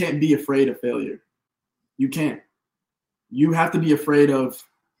 and you can't be afraid of failure. You can't. You have to be afraid of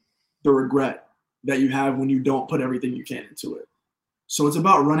the regret that you have when you don't put everything you can into it. So it's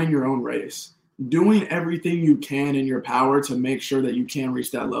about running your own race, doing everything you can in your power to make sure that you can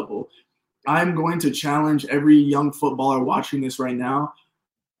reach that level. I'm going to challenge every young footballer watching this right now.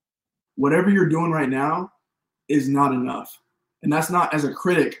 Whatever you're doing right now is not enough. And that's not as a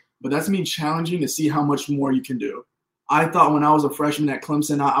critic, but that's me challenging to see how much more you can do. I thought when I was a freshman at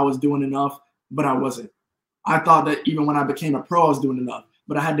Clemson, I was doing enough, but I wasn't. I thought that even when I became a pro, I was doing enough,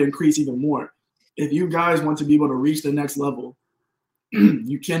 but I had to increase even more. If you guys want to be able to reach the next level,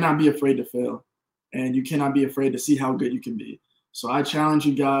 you cannot be afraid to fail, and you cannot be afraid to see how good you can be. So I challenge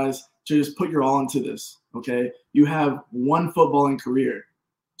you guys to just put your all into this, okay? You have one footballing career,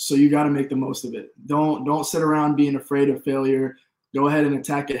 so you got to make the most of it. Don't sit around being afraid of failure. Go ahead and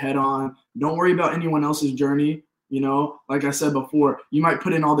attack it head on. Don't worry about anyone else's journey. You know, like I said before, you might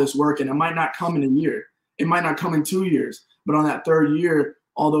put in all this work, and it might not come in a year. It might not come in 2 years, but on that third year,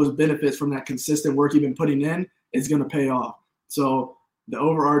 all those benefits from that consistent work you've been putting in is going to pay off. So the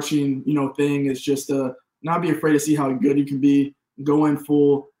overarching, thing is just to not be afraid to see how good you can be, go in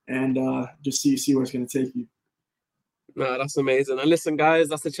full, and just see where it's going to take you. No, that's amazing. And listen, guys,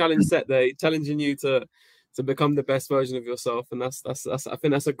 that's the challenge set there, challenging you to become the best version of yourself. And that's I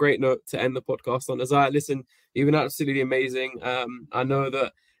think that's a great note to end the podcast on. As listen, you've been absolutely amazing. I know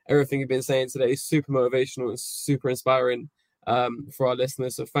that everything you've been saying today is super motivational and super inspiring for our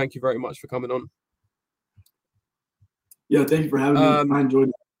listeners. So thank you very much for coming on. Yeah, thank you for having me. I enjoyed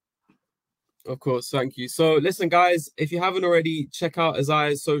it. Of course, thank you. So listen, guys, if you haven't already, check out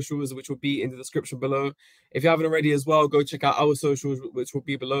Isiah's socials, which will be in the description below. If you haven't already as well, go check out our socials, which will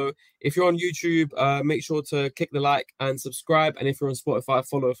be below. If you're on YouTube, make sure to click the like and subscribe. And if you're on Spotify,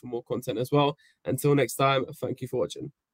 follow for more content as well. Until next time, thank you for watching.